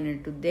సమర్పణ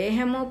అయినట్టు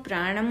దేహము,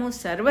 ప్రాణము,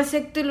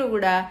 సర్వశక్తులు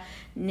కూడా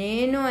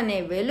నేను అనే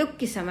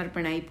వెలుక్కి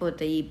సమర్పణ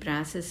అయిపోతాయి. ఈ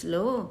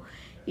ప్రాసెస్లో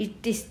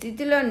ఇట్టి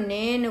స్థితిలో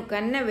నేను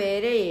కన్నా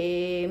వేరే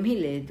ఏమీ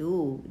లేదు.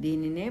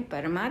 దీనినే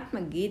పరమాత్మ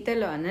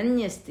గీతలో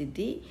అనన్య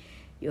స్థితి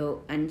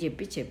అని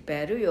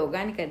చెప్పారు.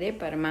 యోగానికి అదే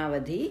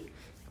పరమావధి.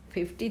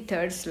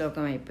 53rd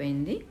శ్లోకం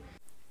అయిపోయింది.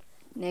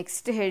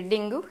 నెక్స్ట్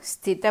హెడ్డింగు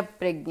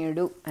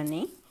స్థితప్రజ్ఞుడు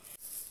అని.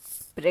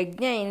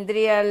 ప్రజ్ఞ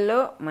ఇంద్రియాల్లో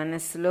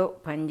మనస్సులో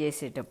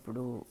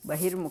పనిచేసేటప్పుడు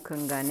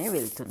బహిర్ముఖంగానే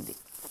వెళ్తుంది.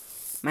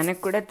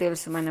 మనకు కూడా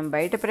తెలుసు, మనం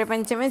బయట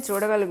ప్రపంచమే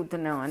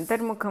చూడగలుగుతున్నాం,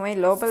 అంతర్ముఖమై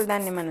లోపల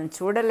దాన్ని మనం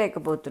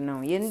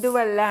చూడలేకపోతున్నాం.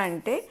 ఎందువల్ల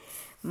అంటే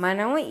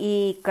మనం ఈ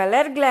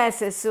కలర్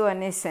గ్లాసెస్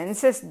అనే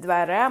సెన్సెస్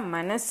ద్వారా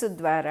మనస్సు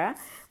ద్వారా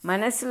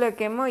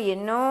మనస్సులోకేమో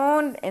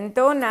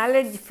ఎంతో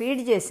నాలెడ్జ్ ఫీడ్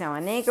చేసాం.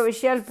 అనేక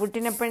విషయాలు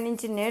పుట్టినప్పటి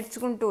నుంచి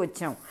నేర్చుకుంటూ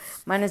వచ్చాం.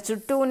 మన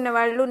చుట్టూ ఉన్న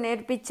వాళ్ళు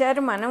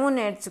నేర్పించారు, మనము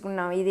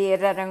నేర్చుకున్నాం. ఇది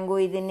ఎర్ర రంగు,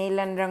 ఇది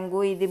నీలం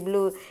రంగు, ఇది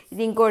బ్లూ,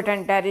 ఇది ఇంకోటి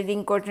అంటారు, ఇది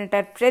ఇంకోటి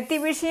అంటారు. ప్రతి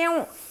విషయం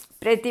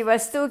ప్రతి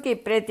వస్తువుకి,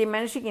 ప్రతి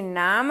మనిషికి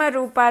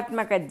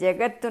నామరూపాత్మక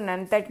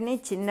జగత్తునంతటినీ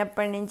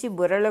చిన్నప్పటి నుంచి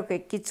బుర్రలోకి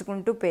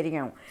ఎక్కించుకుంటూ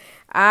పెరిగాం.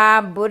 ఆ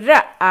బుర్ర,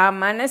 ఆ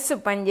మనస్సు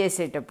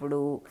పనిచేసేటప్పుడు,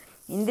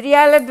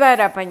 ఇంద్రియాల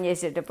ద్వారా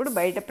పనిచేసేటప్పుడు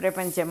బయట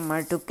ప్రపంచం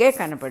మటుకే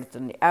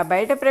కనపడుతుంది. ఆ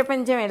బయట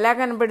ప్రపంచం ఎలా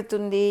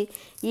కనపడుతుంది?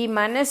 ఈ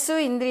మనస్సు,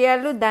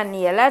 ఇంద్రియాలు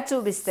దాన్ని ఎలా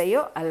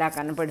చూపిస్తాయో అలా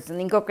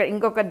కనపడుతుంది.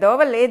 ఇంకొక దోవ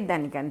లేదు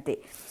దానికి, అంతే.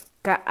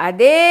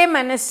 అదే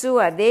మనస్సు,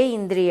 అదే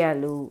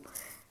ఇంద్రియాలు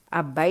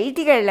ఆ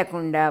బయటికి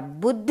వెళ్లకుండా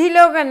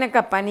బుద్ధిలో కనుక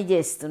పని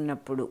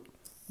చేస్తున్నప్పుడు,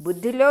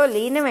 బుద్ధిలో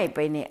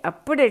లీనమైపోయినాయి.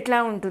 అప్పుడు ఎట్లా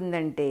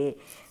ఉంటుందంటే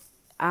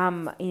ఆ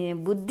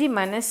బుద్ధి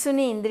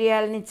మనస్సుని,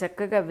 ఇంద్రియాలని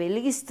చక్కగా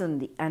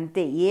వెలిగిస్తుంది,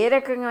 అంతే. ఏ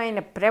రకమైన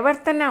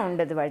ప్రవర్తన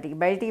ఉండదు వాటికి.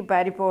 బయటికి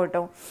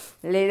పారిపోవటం,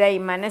 లేదా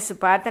ఈ మనస్సు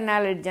పాత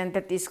నాలెడ్జ్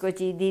అంతా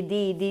తీసుకొచ్చి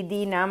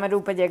ఇది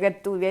నామరూప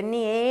జగత్తు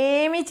ఇవన్నీ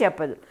ఏమీ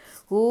చెప్పదు.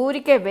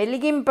 ఊరికే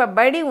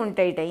వెలిగింపబడి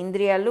ఉంటాయిట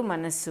ఇంద్రియాలు,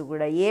 మనస్సు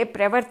కూడా. ఏ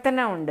ప్రవర్తన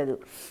ఉండదు.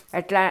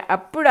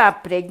 అప్పుడు ఆ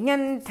ప్రజ్ఞ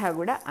అంతా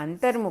కూడా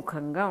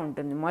అంతర్ముఖంగా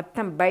ఉంటుంది,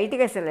 మొత్తం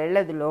బయటికి అసలు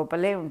వెళ్ళదు,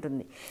 లోపలే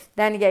ఉంటుంది.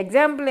 దానికి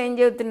ఎగ్జాంపుల్ ఏం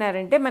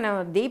చెబుతున్నారంటే, మనం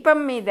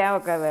దీపం మీద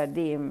ఒక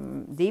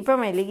దీపం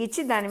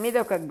వెలిగించి దాని మీద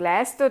ఒక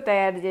గ్లాస్తో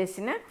తయారు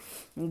చేసిన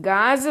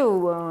గాజు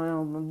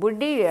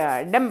బుడ్డి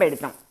అడ్డం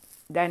పెడతాం.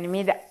 దాని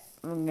మీద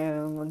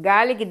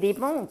గాలికి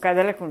దీపం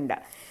కదలకుండా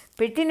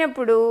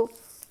పెట్టినప్పుడు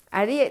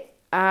అది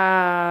ఆ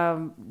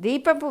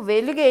దీపపు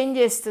వెలుగు ఏం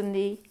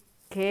చేస్తుంది?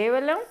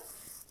 కేవలం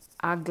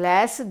ఆ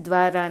గ్లాసు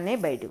ద్వారానే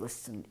బయటకు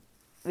వస్తుంది,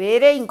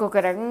 వేరే ఇంకొక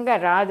రకంగా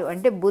రాదు.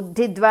 అంటే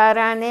బుద్ధి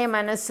ద్వారానే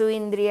మనస్సు,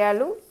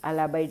 ఇంద్రియాలు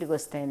అలా బయటకు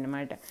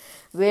వస్తాయన్నమాట.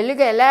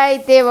 వెలుగు ఎలా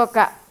అయితే ఒక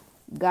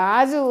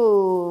గాజు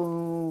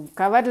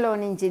కవర్లో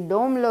నుంచి,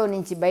 డోమ్లో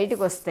నుంచి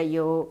బయటకు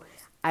వస్తాయో,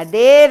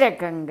 అదే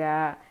రకంగా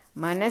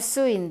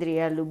మనస్సు,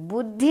 ఇంద్రియాలు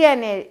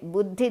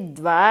బుద్ధి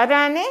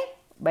ద్వారానే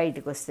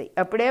బయటకు వస్తాయి.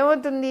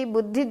 అప్పుడేమవుతుంది?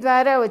 బుద్ధి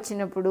ద్వారా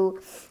వచ్చినప్పుడు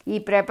ఈ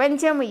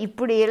ప్రపంచం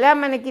ఇప్పుడు ఎలా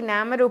మనకి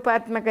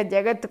నామరూపాత్మక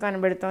జగత్తు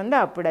కనబడుతోందో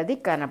అప్పుడు అది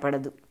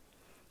కనపడదు.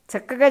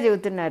 చక్కగా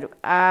చెబుతున్నారు.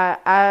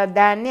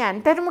 దాన్ని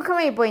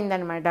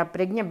అంతర్ముఖమైపోయిందనమాట. ఆ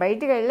ప్రజ్ఞ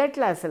బయటికి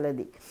వెళ్ళట్లా అసలు.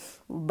 అది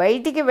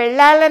బయటికి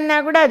వెళ్ళాలన్నా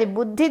కూడా అది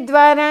బుద్ధి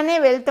ద్వారానే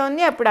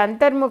వెళ్తోంది. అప్పుడు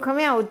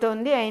అంతర్ముఖమే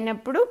అవుతోంది.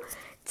 అయినప్పుడు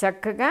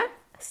చక్కగా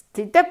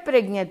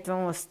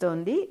స్థితప్రజ్ఞత్వం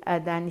వస్తుంది.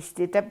 దాన్ని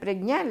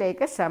స్థితప్రజ్ఞ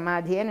లేక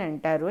సమాధి అని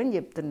అంటారు అని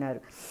చెప్తున్నారు.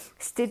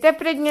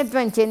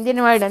 స్థితప్రజ్ఞత్వం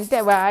చెందినవాడంటే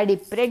వాడి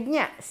ప్రజ్ఞ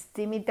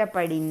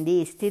స్థిమితపడింది.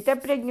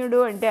 స్థితప్రజ్ఞుడు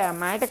అంటే ఆ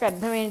మాటకు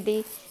అర్థం ఏంటి?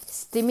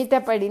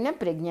 స్థిమితపడిన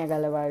ప్రజ్ఞ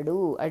గలవాడు.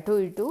 అటు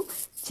ఇటు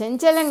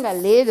చంచలంగా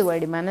లేదు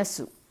వాడి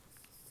మనస్సు,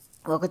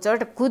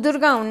 ఒకచోట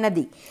కుదురుగా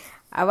ఉన్నది.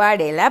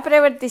 వాడు ఎలా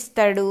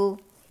ప్రవర్తిస్తాడు,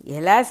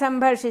 ఎలా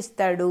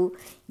సంభాషిస్తాడు,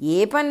 ఏ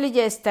పనులు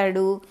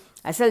చేస్తాడు,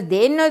 అసలు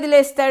దేన్ని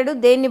వదిలేస్తాడు,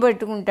 దేన్ని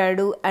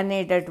పట్టుకుంటాడు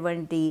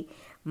అనేటటువంటి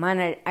మన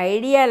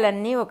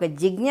ఐడియాలన్నీ ఒక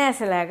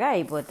జిజ్ఞాసలాగా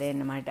అయిపోతాయి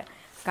అన్నమాట.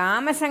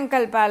 కామ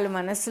సంకల్పాలు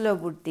మనస్సులో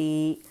పుట్టి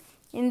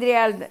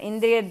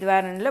ఇంద్రియ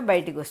ద్వారంలో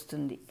బయటకు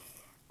వస్తుంది.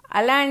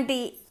 అలాంటి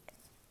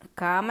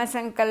కామ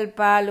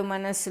సంకల్పాలు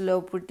మనస్సులో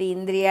పుట్టి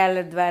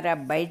ఇంద్రియాల ద్వారా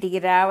బయటికి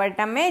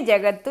రావటమే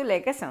జగత్తు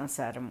లేక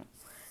సంసారము.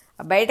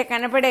 బయట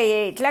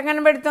ఎట్లా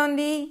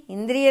కనబడుతోంది?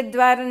 ఇంద్రియ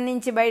ద్వారం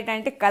నుంచి బయట,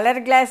 అంటే కలర్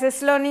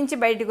గ్లాసెస్లో నుంచి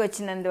బయటకు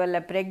వచ్చినందువల్ల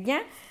ప్రజ్ఞ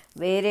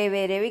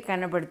వేరేవి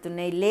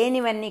కనపడుతున్నాయి,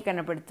 లేనివన్నీ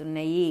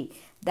కనపడుతున్నాయి.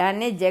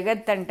 దాన్నే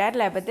జగత్ అంటారు,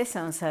 లేకపోతే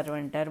సంసారం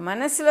అంటారు.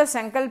 మనస్సులో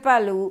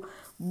సంకల్పాలు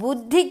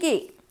బుద్ధికి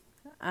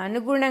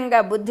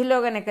అనుగుణంగా బుద్ధిలో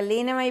గనక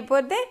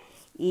లీనమైపోతే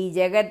ఈ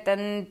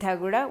జగత్తంతా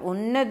కూడా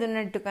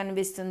ఉన్నట్టు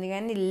కనిపిస్తుంది,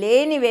 కానీ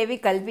లేనివేవి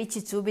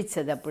కల్పించి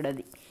చూపించదు అప్పుడు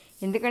అది.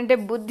 ఎందుకంటే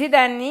బుద్ధి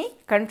దాన్ని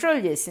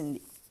కంట్రోల్ చేసింది.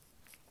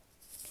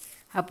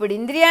 అప్పుడు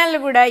ఇంద్రియాలు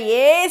కూడా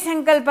ఏ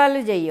సంకల్పాలు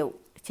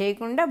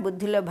చేయకుండా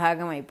బుద్ధిలో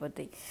భాగం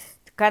అయిపోతాయి.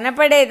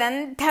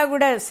 కనపడేదంతా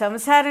కూడా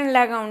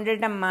సంసారంలాగా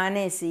ఉండటం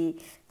మానేసి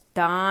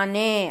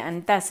తానే,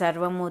 అంతా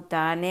సర్వము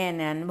తానే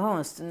అనే అనుభవం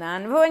వస్తుంది. ఆ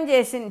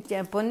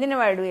అనుభవం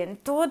పొందినవాడు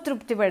ఎంతో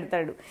తృప్తి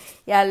పడతాడు.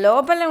 ఆ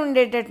లోపల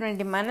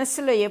ఉండేటటువంటి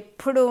మనస్సులో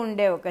ఎప్పుడూ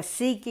ఉండే ఒక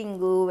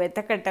సీకింగు,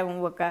 వెతకటం,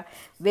 ఒక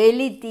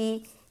వెలితి,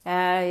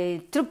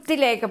 తృప్తి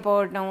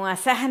లేకపోవటం,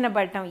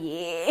 అసహనపడటం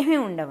ఏమీ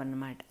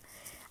ఉండవన్నమాట.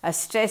 ఆ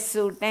స్ట్రెస్,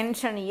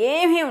 టెన్షన్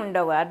ఏమీ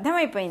ఉండవు.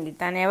 అర్థమైపోయింది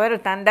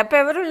తన తప్ప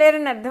ఎవరు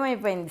లేరని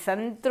అర్థమైపోయింది.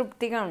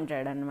 సంతృప్తిగా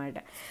ఉంటాడనమాట.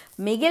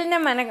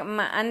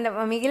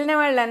 మిగిలిన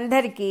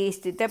వాళ్ళందరికీ,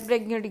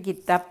 స్థితప్రజ్ఞుడికి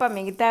తప్ప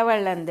మిగతా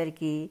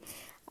వాళ్ళందరికీ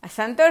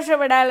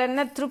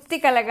సంతోషపడాలన్నా, తృప్తి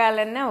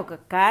కలగాలన్నా ఒక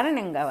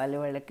కారణం కావాలి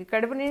వాళ్ళకి.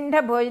 కడుపు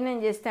నిండా భోజనం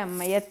చేస్తే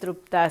అమ్మయ్య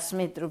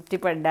తృప్తాస్మి, తృప్తి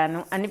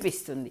పడ్డాను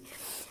అనిపిస్తుంది.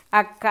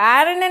 ఆ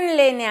కారణం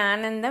లేని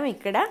ఆనందం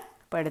ఇక్కడ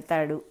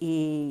పడతాడు ఈ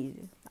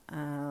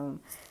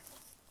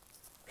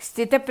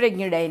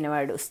స్థితప్రజ్ఞుడైన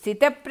వాడు.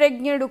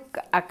 స్థితప్రజ్ఞుడు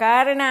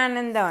అకారణ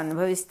ఆనందం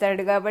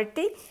అనుభవిస్తాడు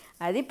కాబట్టి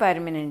అది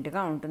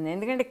పర్మనెంట్గా ఉంటుంది.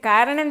 ఎందుకంటే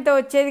కారణంతో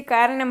వచ్చేది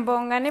కారణం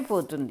పోగానే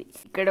పోతుంది.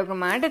 ఇక్కడ ఒక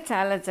మాట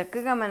చాలా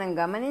చక్కగా మనం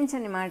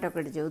గమనించని మాట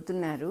ఒకటి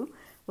చెబుతున్నారు.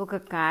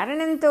 ఒక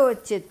కారణంతో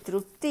వచ్చే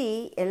తృప్తి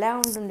ఎలా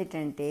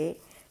ఉంటుందిటంటే,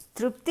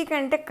 తృప్తి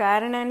కంటే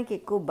కారణానికి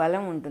ఎక్కువ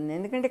బలం ఉంటుంది.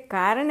 ఎందుకంటే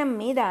కారణం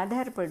మీద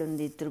ఆధారపడి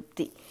ఉంది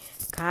తృప్తి.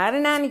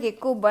 కారణానికి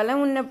ఎక్కువ బలం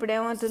ఉన్నప్పుడు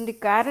ఏమవుతుంది?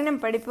 కారణం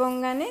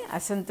పడిపోగానే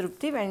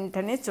అసంతృప్తి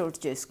వెంటనే చోటు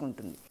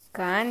చేసుకుంటుంది.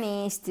 కానీ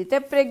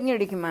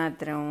స్థితప్రజ్ఞుడికి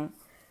మాత్రం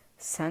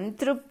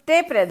సంతృప్తే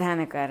ప్రధాన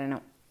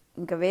కారణం.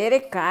 ఇంకా వేరే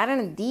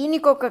కారణం,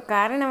 దీనికి ఒక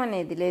కారణం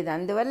అనేది లేదు.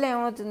 అందువల్ల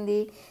ఏమవుతుంది,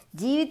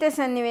 జీవిత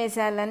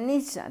సన్నివేశాలన్నీ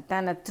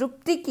తన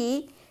తృప్తికి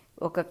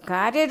ఒక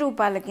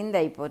కార్యరూపాల కింద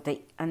అయిపోతాయి.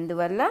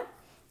 అందువల్ల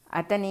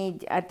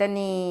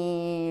అతని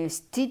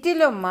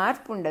స్థితిలో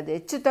మార్పు ఉండదు.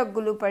 హెచ్చు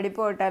తగ్గులు,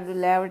 పడిపోవటాలు,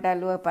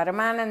 లేవటాలు,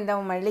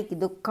 పరమానందం, మళ్ళీ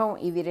దుఃఖం,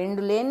 ఇవి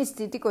రెండు లేని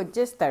స్థితికి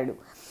వచ్చేస్తాడు.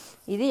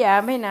 ఇది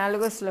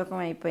 54వ శ్లోకం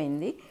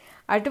అయిపోయింది.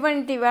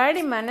 అటువంటి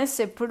వాడి మనస్సు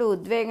ఎప్పుడు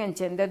ఉద్వేగం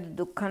చెందదు,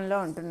 దుఃఖంలో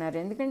ఉంటున్నారు.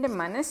 ఎందుకంటే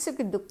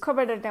మనస్సుకి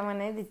దుఃఖపడటం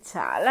అనేది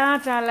చాలా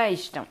చాలా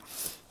ఇష్టం.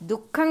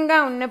 దుఃఖంగా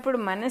ఉన్నప్పుడు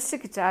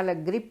మనస్సుకి చాలా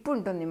గ్రిప్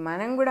ఉంటుంది.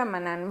 మనం కూడా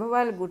మన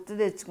అనుభవాలు గుర్తు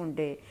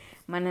తెచ్చుకుంటే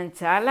మనం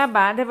చాలా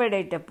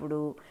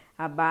బాధపడేటప్పుడు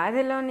ఆ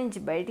బాధలో నుంచి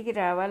బయటికి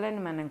రావాలని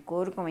మనం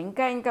కోరుకోం.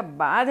 ఇంకా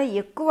బాధ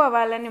ఎక్కువ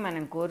అవ్వాలని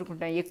మనం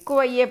కోరుకుంటాం. ఎక్కువ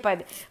అయ్యే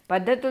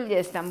పద్ధతులు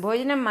చేస్తాం,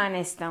 భోజనం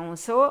మానేస్తాం.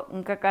 సో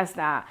ఇంకా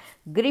కాస్త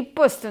గ్రిప్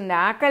వస్తుంది.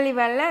 ఆకలి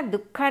వల్ల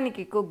దుఃఖానికి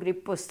ఎక్కువ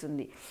గ్రిప్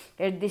వస్తుంది.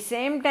 ఎట్ ది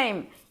సేమ్ టైం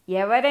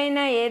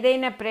ఎవరైనా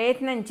ఏదైనా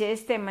ప్రయత్నం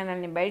చేస్తే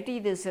మనల్ని బయటికి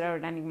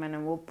తీసుకురావడానికి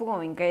మనం ఒప్పుకోం.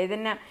 ఇంకా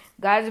ఏదైనా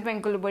గాజు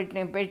పెంకులు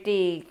పెట్టి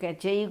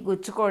చెయ్యి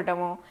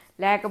గుచ్చుకోవటమో,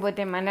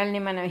 లేకపోతే మనల్ని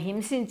మనం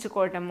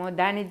హింసించుకోవటమో,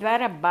 దాని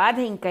ద్వారా బాధ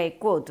ఇంకా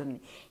ఎక్కువ అవుతుంది.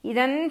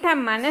 ఇదంతా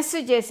మనస్సు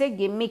చేసే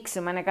గిమ్మిక్స్,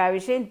 మనకు ఆ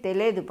విషయం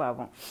తెలియదు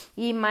పాపం.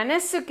 ఈ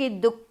మనస్సుకి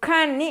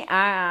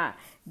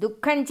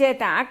దుఃఖం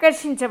చేత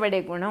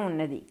ఆకర్షించబడే గుణం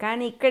ఉన్నది.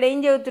 కానీ ఇక్కడ ఏం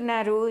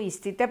చెబుతున్నారు, ఈ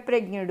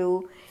స్థితప్రజ్ఞుడు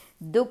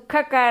దుఃఖ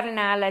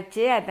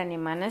కారణాలచే అతని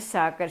మనస్సు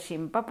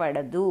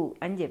ఆకర్షింపబడదు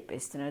అని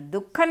చెప్పేస్తున్నారు.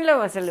 దుఃఖంలో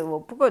అసలు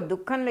ఒప్పుకో,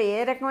 దుఃఖంలో ఏ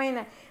రకమైన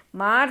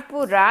మార్పు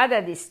రాదు,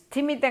 అది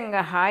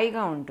స్థిమితంగా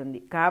హాయిగా ఉంటుంది.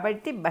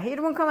 కాబట్టి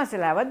బహిర్ముఖం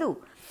అసలు అవదు.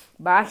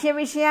 బాహ్య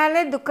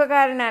విషయాలే దుఃఖ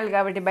కారణాలు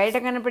కాబట్టి, బయట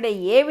కనపడే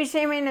ఏ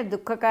విషయమైన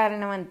దుఃఖ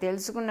కారణం అని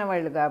తెలుసుకున్న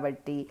వాళ్ళు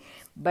కాబట్టి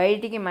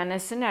బయటికి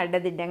మనస్సుని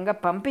అడ్డదిడ్డంగా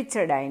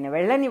పంపించాడు ఆయన,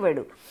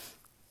 వెళ్ళనివ్వడు.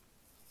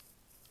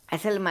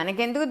 అసలు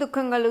మనకెందుకు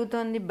దుఃఖం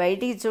కలుగుతోంది,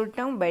 బయటికి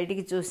చూడటం,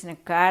 బయటికి చూసిన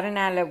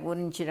కారణాల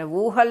గురించిన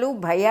ఊహలు,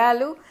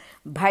 భయాలు,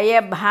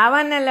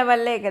 భావనల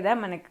వల్లే కదా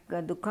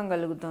మనకు దుఃఖం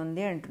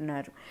కలుగుతోంది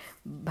అంటున్నారు.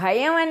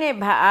 భయం అనే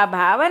ఆ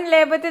భావన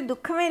లేకపోతే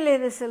దుఃఖమే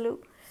లేదు అసలు.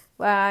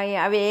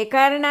 అవి ఏ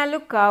కారణాలు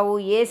కావు.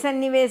 ఏ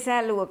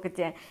సన్నివేశాలు, ఒక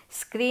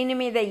స్క్రీన్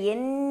మీద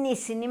ఎన్ని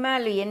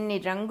సినిమాలు, ఎన్ని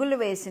రంగులు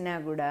వేసినా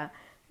కూడా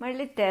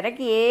మళ్ళీ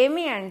తెరకి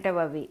ఏమీ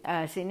అంటవు అవి. ఆ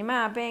సినిమా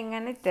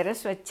ఆపేయంగానే తెర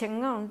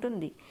స్వచ్ఛంగా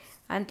ఉంటుంది.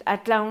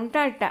 అట్లా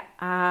ఉంటాడట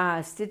ఆ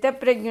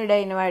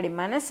స్థితప్రజ్ఞుడైన వాడి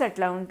మనస్సు.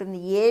 అట్లా ఉంటుంది.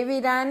 ఏవి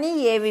రాని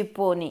ఏవి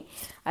పోని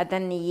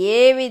అతన్ని ఏ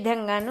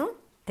విధంగానూ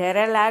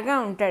తెరలాగా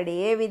ఉంటాడు.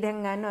 ఏ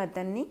విధంగానూ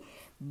అతన్ని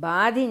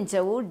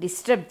బాధించవు,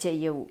 డిస్టర్బ్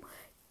చెయ్యవు.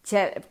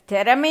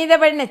 తెర మీద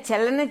పడిన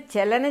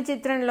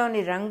చలనచిత్రంలోని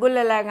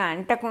రంగులలాగా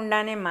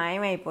అంటకుండానే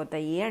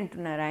మాయమైపోతాయి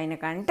అంటున్నారు.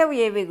 ఆయనకు అంటవు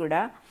ఏవి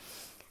కూడా.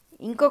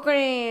 ఇంకొక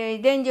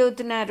ఇదేం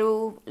చెబుతున్నారు,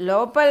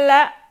 లోపల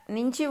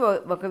నుంచి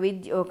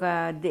ఒక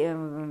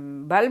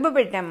బల్బు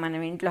పెట్టాం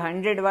మనం ఇంట్లో,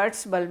 100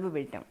 వాట్స్ బల్బు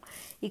పెట్టాం.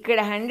 ఇక్కడ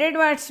 100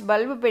 వాట్స్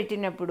బల్బు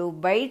పెట్టినప్పుడు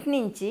బయట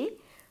నుంచి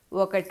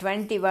ఒక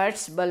 20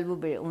 వాట్స్ బల్బు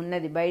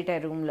ఉన్నది బయట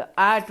రూమ్లో.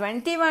 ఆ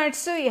 20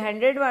 వాట్స్ ఈ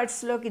 100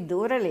 వాట్స్లోకి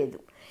దూరలేదు.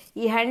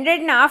 ఈ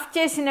 100ని ఆఫ్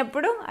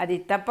చేసినప్పుడు అది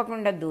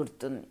తప్పకుండా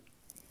దూరుతుంది.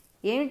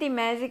 ఏమిటి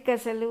మ్యాజిక్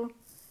అసలు?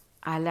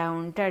 అలా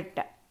ఉంటాడట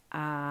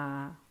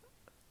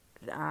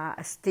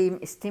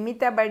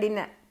స్థిమితబడిన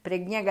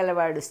ప్రజ్ఞ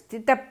గలవాడు.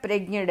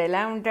 స్థితప్రజ్ఞుడు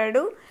ఎలా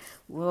ఉంటాడు?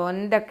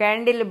 100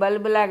 క్యాండిల్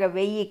బల్బులాగా,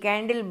 1000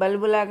 క్యాండిల్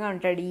బల్బులాగా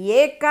ఉంటాడు. ఏ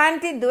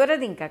కాంతి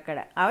దూరదు, ఇంకక్కడ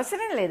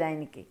అవసరం లేదు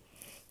ఆయనకి.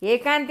 ఏ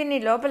కాంతిని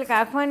లోపలికి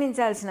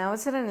ఆహ్వానించాల్సిన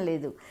అవసరం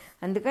లేదు.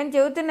 అందుకని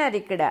చెబుతున్నారు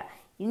ఇక్కడ,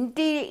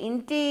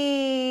 ఇంటి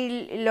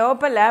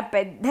లోపల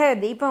పెద్ద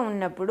దీపం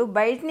ఉన్నప్పుడు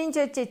బయట నుంచి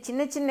వచ్చే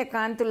చిన్న చిన్న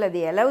కాంతులు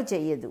అది ఎలౌ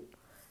చెయ్యదు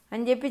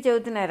అని చెప్పి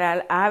చెబుతున్నారు.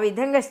 ఆ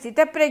విధంగా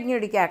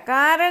స్థితప్రజ్ఞుడికి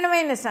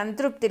అకారణమైన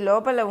సంతృప్తి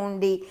లోపల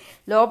ఉండి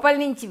లోపల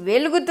నుంచి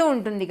వెలుగుతూ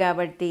ఉంటుంది.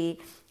 కాబట్టి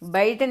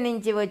బయట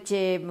నుంచి వచ్చే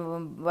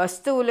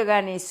వస్తువులు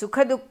కానీ, సుఖ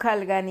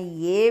దుఃఖాలు కానీ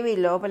ఏవి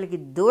లోపలికి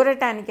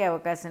దూరటానికి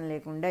అవకాశం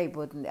లేకుండా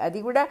అయిపోతుంది. అది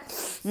కూడా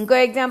ఇంకో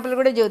ఎగ్జాంపుల్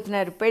కూడా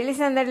చెబుతున్నారు. పెళ్లి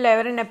సందడిలో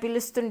ఎవరైనా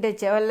పిలుస్తుంటే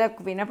చెవులకు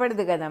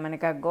వినపడదు కదా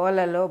మనకు. ఆ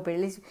గోలలో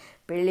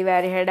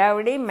పెళ్లివారి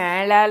హడావుడి,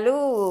 మేళాలు,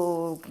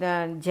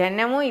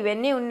 జనము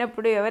ఇవన్నీ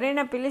ఉన్నప్పుడు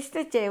ఎవరైనా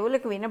పిలిస్తే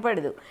చెవులకు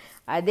వినపడదు.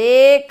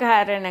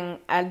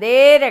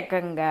 అదే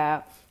రకంగా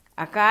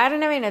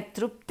అకారణమైన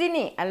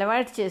తృప్తిని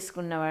అలవాటు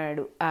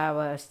చేసుకున్నవాడు ఆ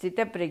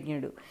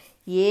స్థితప్రజ్ఞుడు.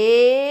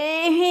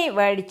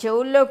 వాడి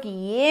చెవుల్లోకి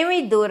ఏమీ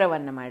దూరం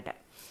అన్నమాట.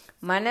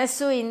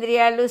 మనస్సు,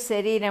 ఇంద్రియాలు,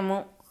 శరీరము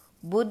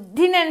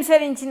బుద్ధిని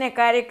అనుసరించిన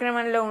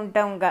కార్యక్రమంలో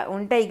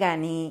ఉంటాయి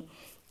కానీ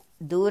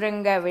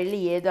దూరంగా వెళ్ళి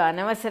ఏదో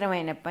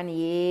అనవసరమైన పని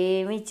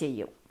ఏమీ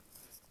చెయ్యవు.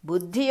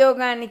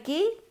 బుద్ధియోగానికి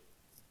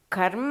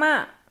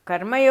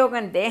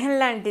కర్మయోగం దేహం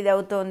లాంటిది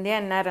అవుతోంది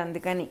అన్నారు.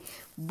 అందుకని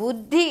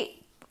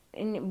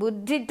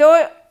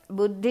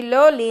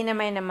బుద్ధిలో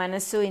లీనమైన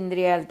మనస్సు,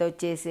 ఇంద్రియాలతో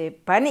చేసే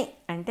పని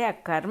అంటే ఆ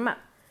కర్మ,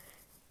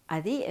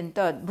 అది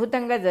ఎంతో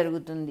అద్భుతంగా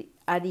జరుగుతుంది.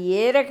 అది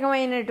ఏ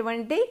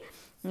రకమైనటువంటి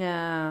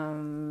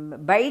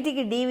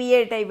బయటికి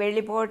డీవియేట్ అయి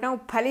వెళ్ళిపోవటం,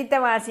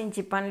 ఫలితం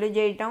ఆశించి పనులు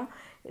చేయటం,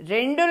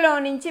 రెండులో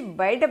నుంచి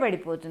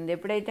బయటపడిపోతుంది.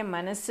 ఎప్పుడైతే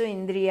మనస్సు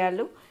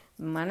ఇంద్రియాలు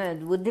మన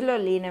బుద్ధిలో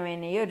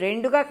లీనమైనయో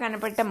రెండుగా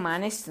కనపడటం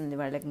మానేస్తుంది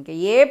వాళ్ళకి. ఇంకా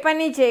ఏ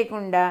పని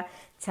చేయకుండా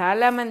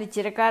చాలామంది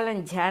చిరకాలం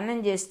ధ్యానం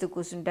చేస్తూ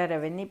కూర్చుంటారు,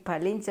 అవన్నీ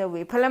ఫలించవు,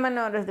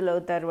 విఫలమనోరథులు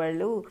అవుతారు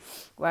వాళ్ళు.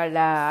 వాళ్ళ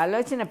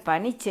ఆలోచన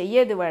పని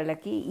చెయ్యదు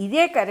వాళ్ళకి.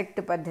 ఇదే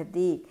కరెక్ట్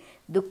పద్ధతి.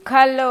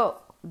 దుఃఖాల్లో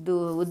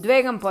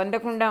ఉద్వేగం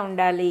పొందకుండా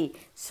ఉండాలి.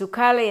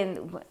 సుఖాల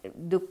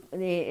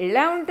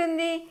ఎలా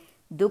ఉంటుంది?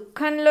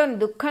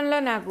 దుఃఖంలో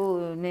నాకు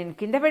నేను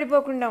కింద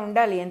పడిపోకుండా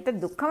ఉండాలి. ఎంత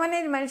దుఃఖం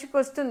అనేది మనిషికి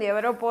వస్తుంది,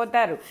 ఎవరో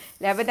పోతారు,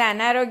 లేకపోతే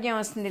అనారోగ్యం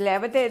వస్తుంది,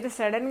 లేకపోతే ఏదో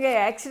సడన్గా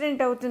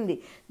యాక్సిడెంట్ అవుతుంది,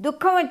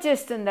 దుఃఖం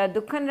వచ్చేస్తుంది. ఆ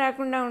దుఃఖం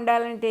రాకుండా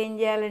ఉండాలంటే ఏం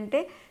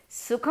చేయాలంటే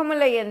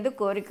సుఖముల యందు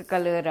కోరిక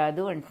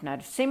కలగరాదు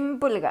అంటున్నారు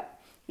సింపుల్గా.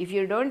 If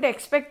you don't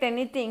expect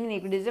anything,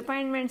 నీకు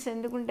డిసప్పాయింట్మెంట్స్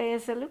ఎందుకుంటాయి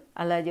అసలు?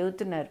 అలా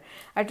చెబుతున్నారు.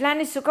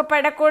 అట్లానే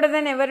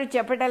సుఖపడకూడదని ఎవరు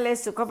చెప్పటలేదు,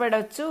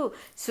 సుఖపడవచ్చు.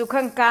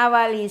 సుఖం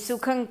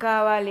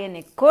కావాలి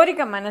అనే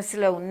కోరిక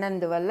మనసులో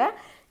ఉన్నందువల్ల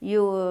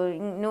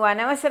నువ్వు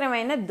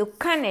అనవసరమైన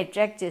దుఃఖాన్ని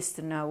అట్రాక్ట్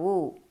చేస్తున్నావు,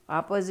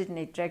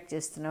 ఆపోజిట్ని అట్రాక్ట్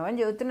చేస్తున్నావు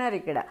అని చెబుతున్నారు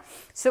ఇక్కడ.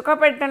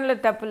 సుఖపడటంలో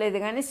తప్పులేదు,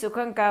 కానీ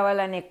సుఖం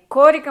కావాలనే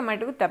కోరిక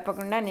మటుకు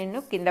తప్పకుండా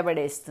నిన్ను కింద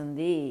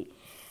పడేస్తుంది.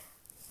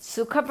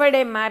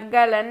 సుఖపడే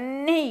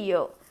మార్గాలన్నీ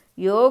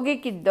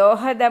యోగికి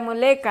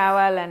దోహదములే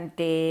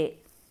కావాలంటే,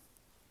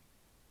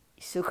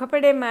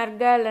 సుఖపడే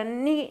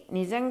మార్గాలన్నీ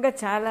నిజంగా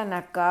చాలా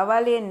నాకు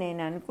కావాలి అని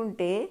నేను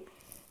అనుకుంటే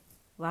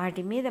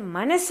వాటి మీద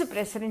మనస్సు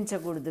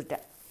ప్రసరించకూడదుట.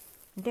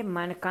 అంటే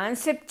మన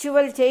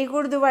కాన్సెప్చువల్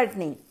చేయకూడదు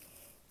వాటిని.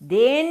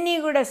 దేన్ని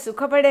కూడా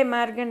సుఖపడే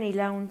మార్గం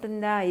ఇలా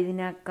ఉంటుందా, ఇది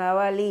నాకు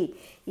కావాలి,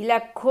 ఇలా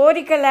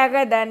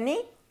కోరికలాగా దాన్ని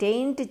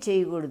టెయింట్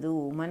చేయకూడదు,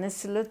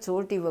 మనస్సులో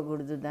చోటు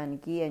ఇవ్వకూడదు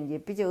దానికి అని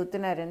చెప్పి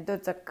చెబుతున్నారు ఎంతో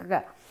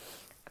చక్కగా.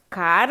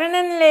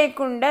 కారణం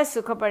లేకుండా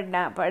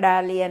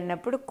పడాలి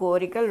అన్నప్పుడు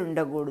కోరికలు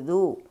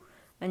ఉండకూడదు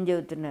అని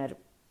చెబుతున్నారు.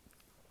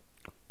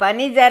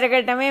 పని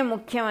జరగటమే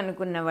ముఖ్యం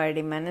అనుకున్న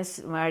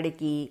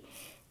వాడికి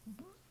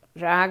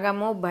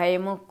రాగము,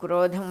 భయము,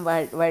 క్రోధం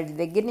వాడి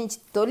దగ్గర నుంచి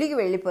తొలగి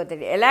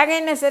వెళ్ళిపోతాడు.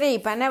 ఎలాగైనా సరే ఈ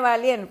పని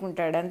అవ్వాలి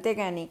అనుకుంటాడు,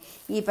 అంతేగాని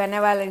ఈ పని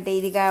అవ్వాలంటే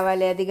ఇది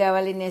కావాలి అది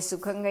కావాలి, నేను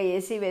సుఖంగా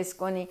ఏసీ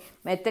వేసుకొని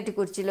మెత్తటి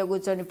కుర్చీలో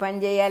కూర్చొని పని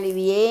చేయాలి,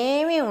 ఇవి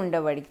ఏమీ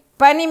ఉండవు వాడికి.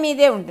 పని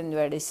మీదే ఉంటుంది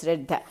వాడి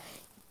శ్రద్ధ.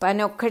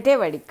 పని ఒక్కటే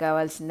వాడికి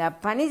కావాల్సింది. ఆ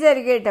పని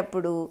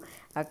జరిగేటప్పుడు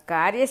ఆ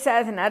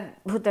కార్యసాధన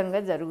అద్భుతంగా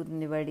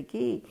జరుగుతుంది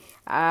వాడికి.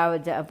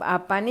 ఆ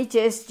పని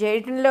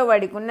చేయటంలో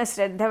వాడికి ఉన్న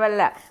శ్రద్ధ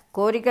వల్ల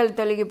కోరికలు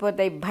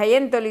తొలగిపోతాయి,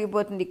 భయం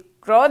తొలగిపోతుంది,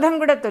 క్రోధం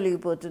కూడా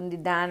తొలగిపోతుంది.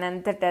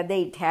 దానంతట అదే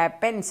ఇట్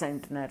హ్యాపెన్స్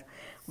అంటున్నారు.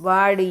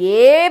 వాడు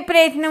ఏ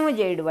ప్రయత్నము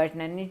చేయడు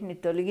వాటిని అన్నింటినీ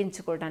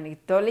తొలగించుకోవటానికి.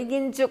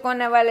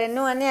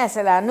 తొలగించుకొనవలెను అని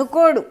అసలు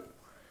అనుకోడు.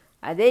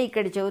 అదే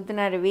ఇక్కడ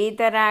చెబుతున్నారు.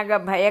 వీతరాగ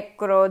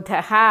భయక్రోధ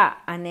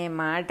అనే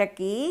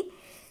మాటకి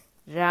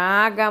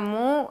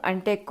రాగము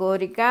అంటే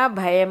కోరిక,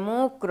 భయము,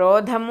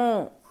 క్రోధము.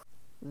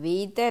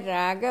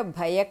 వీతరాగ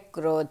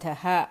భయక్రోధ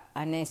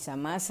అనే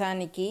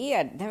సమాసానికి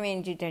అర్థం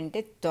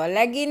ఏంటిటంటే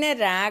తొలగిన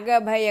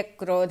రాగభయ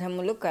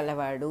క్రోధములు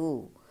కలవాడు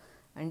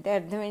అంటే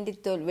అర్థం ఏంటి?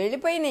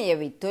 వెళ్ళిపోయినవి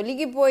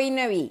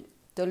అవి,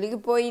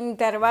 తొలగిపోయిన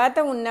తర్వాత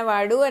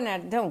ఉన్నవాడు అని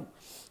అర్థం.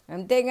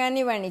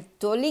 అంతేగాని వాడిని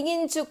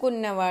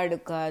తొలగించుకున్నవాడు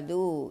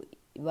కాదు.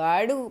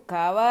 వాడు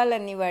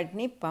కావాలని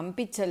వాటిని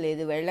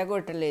పంపించలేదు,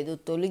 వెళ్ళగొట్టలేదు,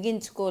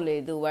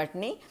 తొలగించుకోలేదు,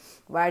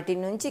 వాటి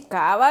నుంచి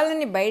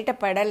కావాలని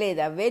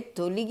బయటపడలేదు, అవే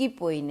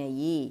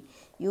తొలగిపోయినాయి.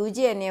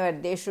 యూజీ అనేవారు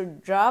they should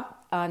drop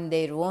on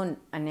their own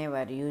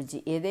అనేవారు యూజీ.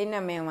 ఏదైనా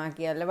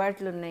మాకు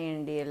అలవాట్లు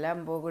ఉన్నాయండి, ఎలా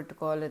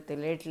పోగొట్టుకోవాలో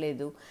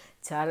తెలియట్లేదు,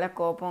 చాలా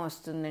కోపం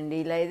వస్తుందండి,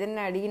 ఇలా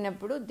ఏదైనా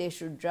అడిగినప్పుడు they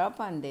should drop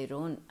on their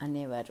own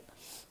అనేవారు.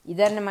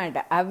 ఇదన్నమాట.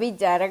 అవి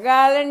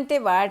జరగాలంటే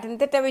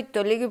వాటింతట అవి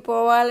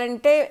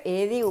తొలగిపోవాలంటే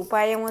ఏది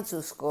ఉపాయమో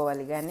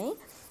చూసుకోవాలి. కానీ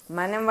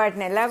మనం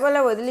వాటిని ఎలాగోలా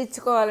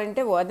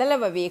వదిలించుకోవాలంటే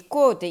వదలవు, అవి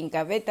ఎక్కువ అవుతాయి, ఇంకా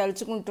అవే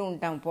తలుచుకుంటూ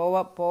ఉంటాం.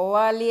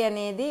 పోవాలి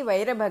అనేది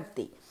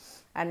వైరభక్తి.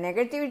 ఆ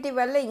నెగటివిటీ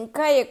వల్ల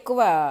ఇంకా ఎక్కువ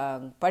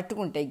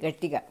పట్టుకుంటాయి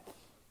గట్టిగా.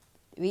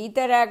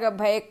 వీతరాగ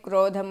భయ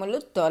క్రోధములు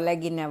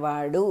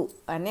తొలగినవాడు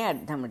అనే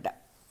అర్థమట.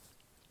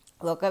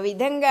 ఒక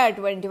విధంగా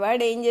అటువంటి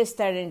వాడు ఏం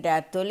చేస్తాడంటే ఆ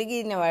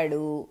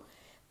తొలగినవాడు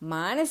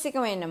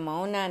మానసికమైన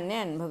మౌనాన్ని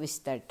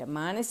అనుభవిస్తాడట.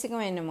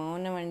 మానసికమైన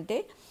మౌనం అంటే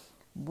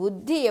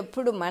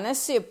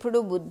మనస్సు ఎప్పుడు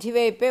బుద్ధి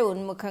వైపే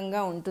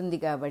ఉన్ముఖంగా ఉంటుంది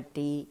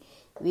కాబట్టి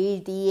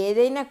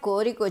ఏదైనా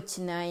కోరిక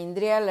వచ్చినా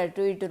ఇంద్రియాలు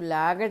అటు ఇటు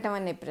లాగటం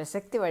అనే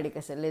ప్రసక్తి వాడికి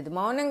అసలు లేదు.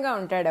 మౌనంగా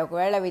ఉంటాడు.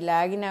 ఒకవేళ అవి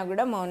లాగినా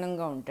కూడా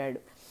మౌనంగా ఉంటాడు.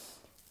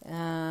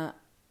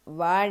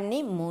 వాడిని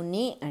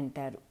ముని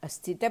అంటారు.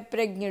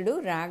 స్థితప్రజ్ఞుడు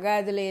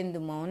రాగాదులందు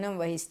మౌనం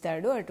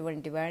వహిస్తాడు,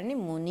 అటువంటి వాడిని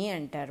ముని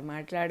అంటారు.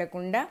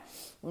 మాట్లాడకుండా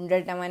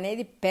ఉండటం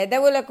అనేది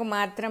పెదవులకు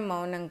మాత్రం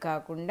మౌనం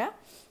కాకుండా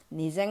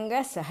నిజంగా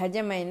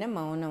సహజమైన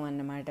మౌనం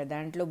అన్నమాట.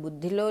 దాంట్లో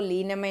బుద్ధిలో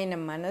లీనమైన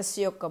మనస్సు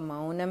యొక్క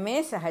మౌనమే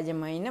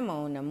సహజమైన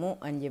మౌనము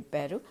అని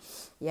చెప్పారు.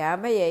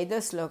 55వ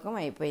శ్లోకం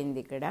అయిపోయింది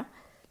ఇక్కడ.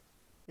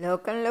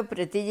 లోకంలో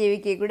ప్రతి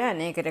జీవికి కూడా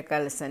అనేక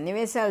రకాల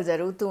సన్నివేశాలు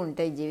జరుగుతూ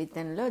ఉంటాయి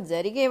జీవితంలో.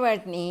 జరిగే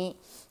వాటిని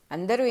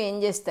అందరూ ఏం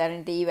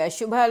చేస్తారంటే ఇవి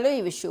అశుభాలు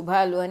ఇవి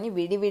శుభాలు అని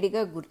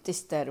విడివిడిగా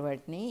గుర్తిస్తారు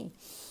వాటిని.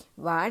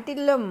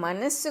 వాటిల్లో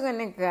మనస్సు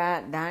కనుక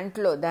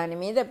దాని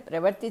మీద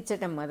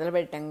ప్రవర్తించటం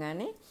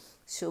మొదలుపెట్టంగానే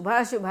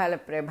శుభాశుభాల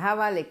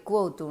ప్రభావాలు ఎక్కువ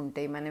అవుతూ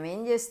ఉంటాయి. మనం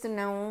ఏం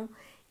చేస్తున్నాము,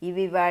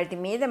 వాటి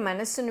మీద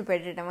మనస్సును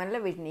పెట్టడం వల్ల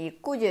వీటిని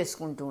ఎక్కువ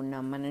చేసుకుంటూ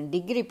ఉన్నాం. మనం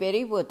డిగ్రీ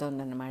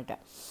పెరిగిపోతుందన్నమాట.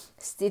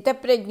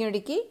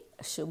 స్థితప్రజ్ఞుడికి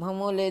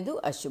శుభము లేదు,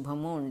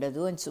 అశుభము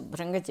ఉండదు అని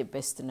శుభ్రంగా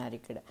చెప్పేస్తున్నారు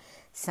ఇక్కడ.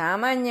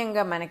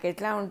 సామాన్యంగా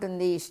మనకెట్లా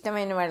ఉంటుంది,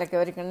 ఇష్టమైన వాళ్ళకి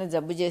ఎవరికైనా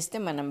జబ్బు చేస్తే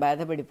మనం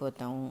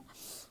బాధపడిపోతాము,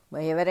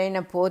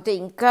 ఎవరైనా పోతే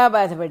ఇంకా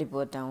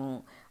బాధపడిపోతాము.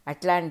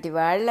 అట్లాంటి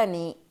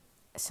వాళ్ళని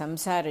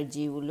సంసార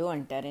జీవులు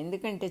అంటారు.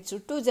 ఎందుకంటే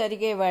చుట్టూ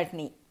జరిగే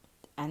వాటిని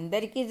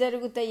అందరికీ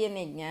జరుగుతాయి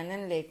అనే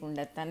జ్ఞానం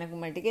లేకుండా తనకు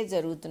మటుకే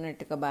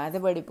జరుగుతున్నట్టుగా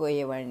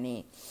బాధపడిపోయేవాడిని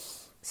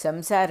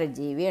సంసార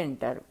జీవి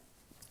అంటారు.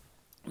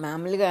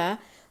 మామూలుగా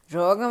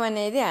రోగం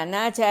అనేది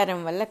అనాచారం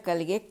వల్ల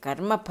కలిగే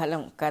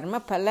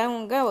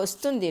కర్మఫలంగా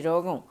వస్తుంది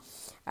రోగం.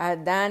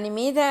 దాని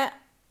మీద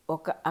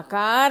ఒక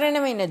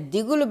అకారణమైన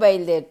దిగులు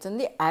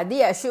బయలుదేరుతుంది. అది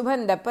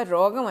అశుభం తప్ప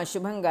రోగం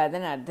అశుభం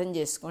కాదని అర్థం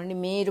చేసుకోండి.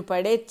 మీరు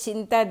పడే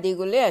చింత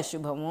దిగులే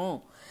అశుభము.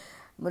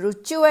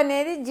 మృత్యు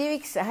అనేది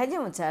జీవికి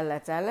సహజం, చాలా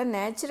చాలా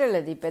న్యాచురల్.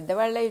 అది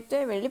పెద్దవాళ్ళు అయితే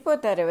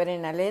వెళ్ళిపోతారు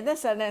ఎవరైనా, లేదా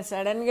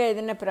సడన్గా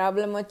ఏదైనా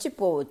ప్రాబ్లం వచ్చి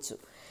పోవచ్చు.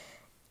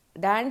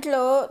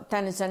 దాంట్లో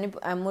తను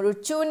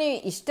మృత్యువుని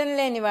ఇష్టం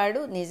లేనివాడు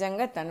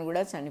నిజంగా తను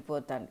కూడా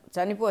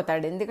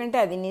చనిపోతాడు. ఎందుకంటే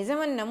అది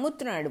నిజమని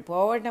నమ్ముతున్నాడు,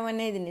 పోవటం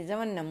అనేది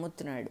నిజమని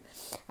నమ్ముతున్నాడు.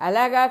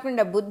 అలా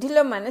కాకుండా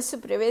బుద్ధిలో మనస్సు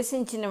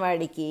ప్రవేశించిన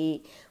వాడికి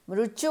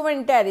మృత్యు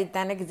అంటే అది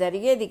తనకి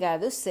జరిగేది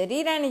కాదు,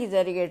 శరీరానికి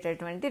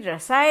జరిగేటటువంటి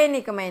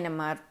రసాయనికమైన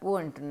మార్పు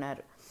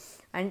అంటున్నారు.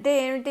 అంటే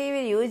ఏమిటి,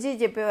 యూజీ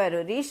చెప్పేవారు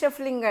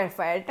రీషఫ్లింగ్ ఆఫ్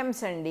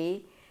ఐటమ్స్ అండి,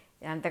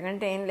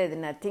 అంతకంటే ఏం లేదు,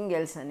 నథింగ్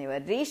ఎల్స్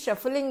అనేవారు.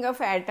 రీషఫులింగ్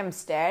ఆఫ్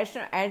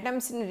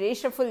ఐటమ్స్ని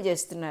రీషఫుల్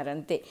చేస్తున్నారు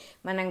అంతే.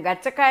 మనం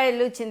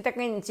గచ్చకాయలు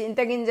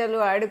చింతగింజలు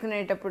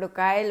ఆడుకునేటప్పుడు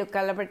కాయలు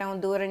కలపటం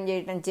దూరం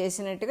చేయటం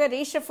చేసినట్టుగా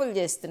రీషఫుల్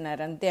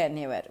చేస్తున్నారు అంతే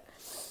అనేవారు.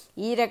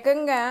 ఈ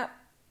రకంగా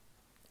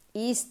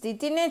ఈ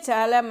స్థితినే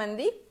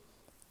చాలామంది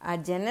ఆ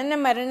జనన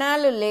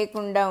మరణాలు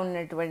లేకుండా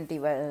ఉన్నటువంటి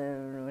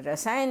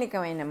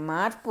రసాయనికమైన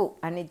మార్పు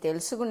అని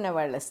తెలుసుకున్న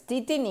వాళ్ళ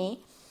స్థితిని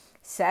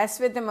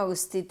శాశ్వతమగు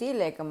స్థితి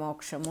లేక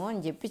మోక్షము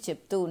అని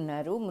చెప్తూ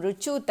ఉన్నారు.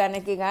 మృత్యువు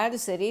తనకి కాదు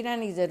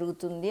శరీరానికి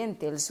జరుగుతుంది అని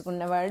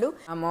తెలుసుకున్నవాడు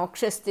ఆ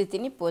మోక్ష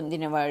స్థితిని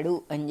పొందినవాడు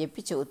అని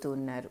చెబుతూ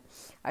ఉన్నారు.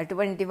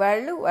 అటువంటి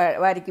వాళ్ళు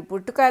వారికి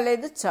పుట్టుక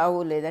లేదు,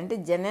 చావు లేదు, అంటే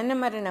జనన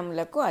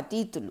మరణములకు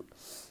అతీతులు.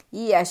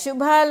 ఈ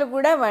అశుభాలు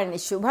కూడా వాడిని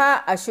శుభ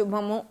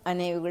అశుభము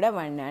అనేవి కూడా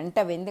వాడిని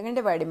అంటవి.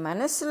 ఎందుకంటే వాడి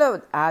మనస్సులో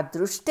ఆ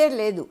దృష్టే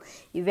లేదు,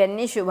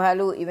 ఇవన్నీ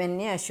శుభాలు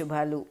ఇవన్నీ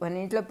అశుభాలు, మన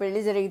ఇంట్లో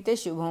పెళ్లి జరిగితే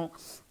శుభం,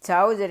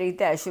 చావు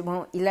జరిగితే అశుభం,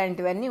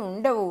 ఇలాంటివన్నీ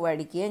ఉండవు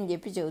వాడికి అని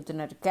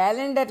చెబుతున్నారు.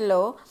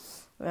 క్యాలెండర్లో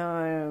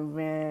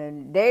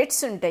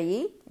డేట్స్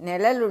ఉంటాయి,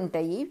 నెలలు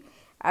ఉంటాయి,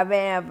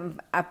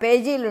 ఆ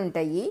పేజీలు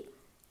ఉంటాయి.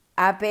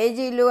 ఆ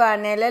పేజీలు ఆ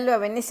నెలలు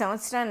అవన్నీ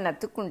సంవత్సరాన్ని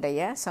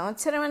అతుక్కుంటాయా?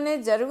 సంవత్సరం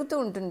అనేది జరుగుతూ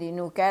ఉంటుంది,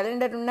 నువ్వు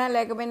క్యాలెండర్ ఉన్నా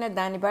లేకపోయినా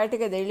దాని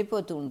పాటికి అది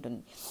వెళ్ళిపోతూ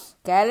ఉంటుంది.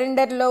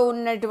 క్యాలెండర్లో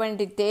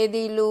ఉన్నటువంటి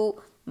తేదీలు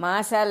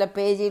మాసాల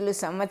పేజీలు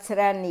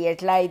సంవత్సరాన్ని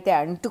ఎట్లా అయితే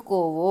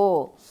అంటుకోవో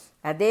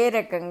అదే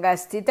రకంగా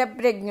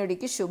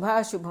స్థితప్రజ్ఞుడికి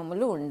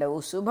శుభాశుభములు ఉండవు.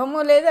 శుభము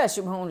లేదు,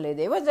 అశుభము లేదు,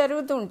 ఏవో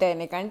జరుగుతూ ఉంటాయి.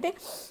 ఎందుకంటే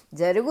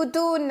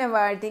జరుగుతూ ఉన్న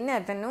వాటిని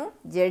అతను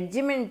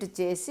జడ్జిమెంట్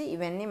చేసి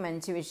ఇవన్నీ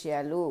మంచి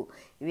విషయాలు,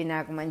 ఇవి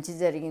నాకు మంచి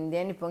జరిగింది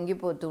అని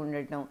పొంగిపోతూ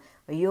ఉండటం,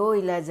 అయ్యో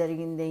ఇలా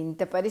జరిగింది,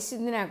 ఇంత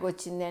పరిస్థితి నాకు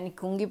వచ్చింది అని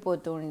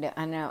కుంగిపోతూ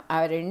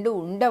ఆ రెండు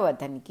ఉండవు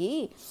అతనికి.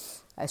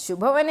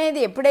 శుభం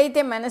అనేది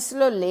ఎప్పుడైతే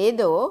మనసులో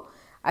లేదో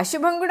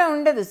అశుభం కూడా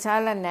ఉండదు,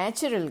 చాలా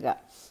న్యాచురల్గా.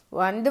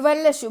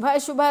 అందువల్ల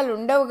శుభాశుభాలు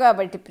ఉండవు.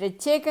 కాబట్టి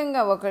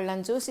ప్రత్యేకంగా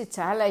ఒకళ్ళని చూసి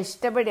చాలా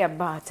ఇష్టపడి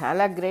అబ్బా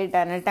చాలా గ్రేట్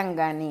అనటం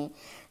కానీ,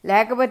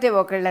 లేకపోతే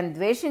ఒకళ్ళని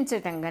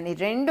ద్వేషించటం కానీ,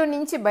 రెండు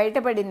నుంచి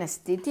బయటపడిన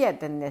స్థితి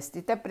అతనిది,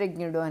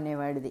 స్థితప్రజ్ఞుడు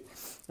అనేవాడిది.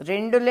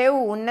 రెండు లేవు,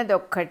 ఉన్నది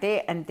ఒక్కటే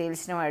అని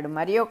తెలిసినవాడు.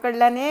 మరి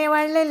ఒకళ్ళు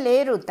అనేవాళ్లే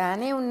లేరు,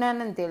 తానే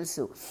ఉన్నానని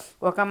తెలుసు.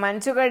 ఒక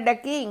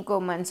మంచుగడ్డకి ఇంకో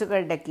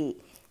మంచుగడ్డకి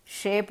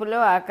షేపులో,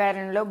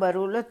 ఆకారంలో,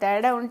 బరువులో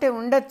తేడా ఉంటే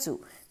ఉండొచ్చు,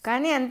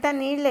 కానీ అంతా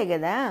నీళ్లే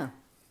కదా.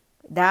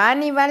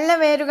 దానివల్ల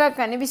వేరుగా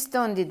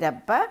కనిపిస్తోంది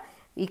తప్ప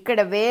ఇక్కడ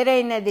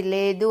వేరైనది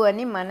లేదు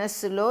అని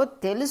మనస్సులో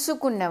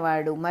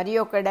తెలుసుకున్నవాడు, మరి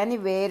ఒకడని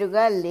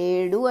వేరుగా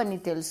లేడు అని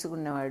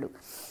తెలుసుకున్నవాడు.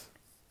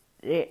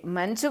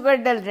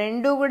 మంచుగడ్డలు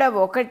రెండూ కూడా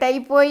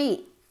ఒకటైపోయినట్లుగా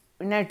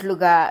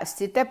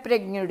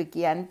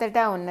స్థితప్రజ్ఞుడికి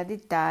అంతటా ఉన్నది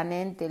తానే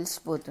అని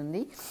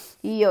తెలిసిపోతుంది.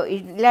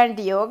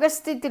 ఇలాంటి యోగ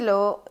స్థితిలో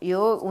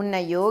ఉన్న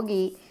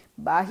యోగి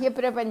బాహ్య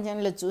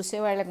ప్రపంచంలో చూసే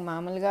వాళ్ళకి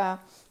మామూలుగా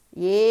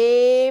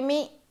ఏమీ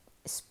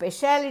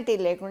స్పెషాలిటీ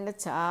లేకుండా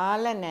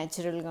చాలా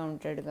న్యాచురల్గా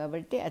ఉంటాడు.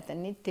 కాబట్టి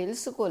అతన్ని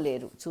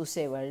తెలుసుకోలేరు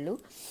చూసేవాళ్ళు.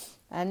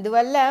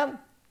 అందువల్ల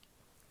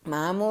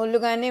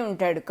మామూలుగానే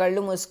ఉంటాడు,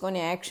 కళ్ళు మూసుకొని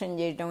యాక్షన్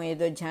చేయటం,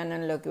 ఏదో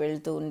ధ్యానంలోకి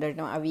వెళ్తూ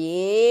ఉండటం, అవి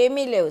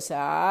ఏమీ లేవు.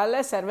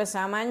 చాలా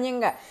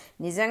సర్వసామాన్యంగా,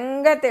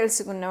 నిజంగా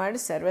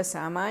తెలుసుకున్నవాడు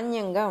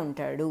సర్వసామాన్యంగా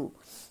ఉంటాడు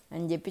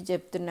అని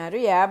చెప్తున్నారు.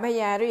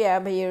 56,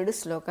 57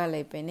 శ్లోకాలు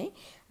అయిపోయినాయి.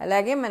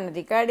 అలాగే మన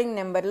రికార్డింగ్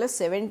నెంబర్లో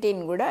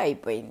 17 కూడా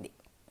అయిపోయింది.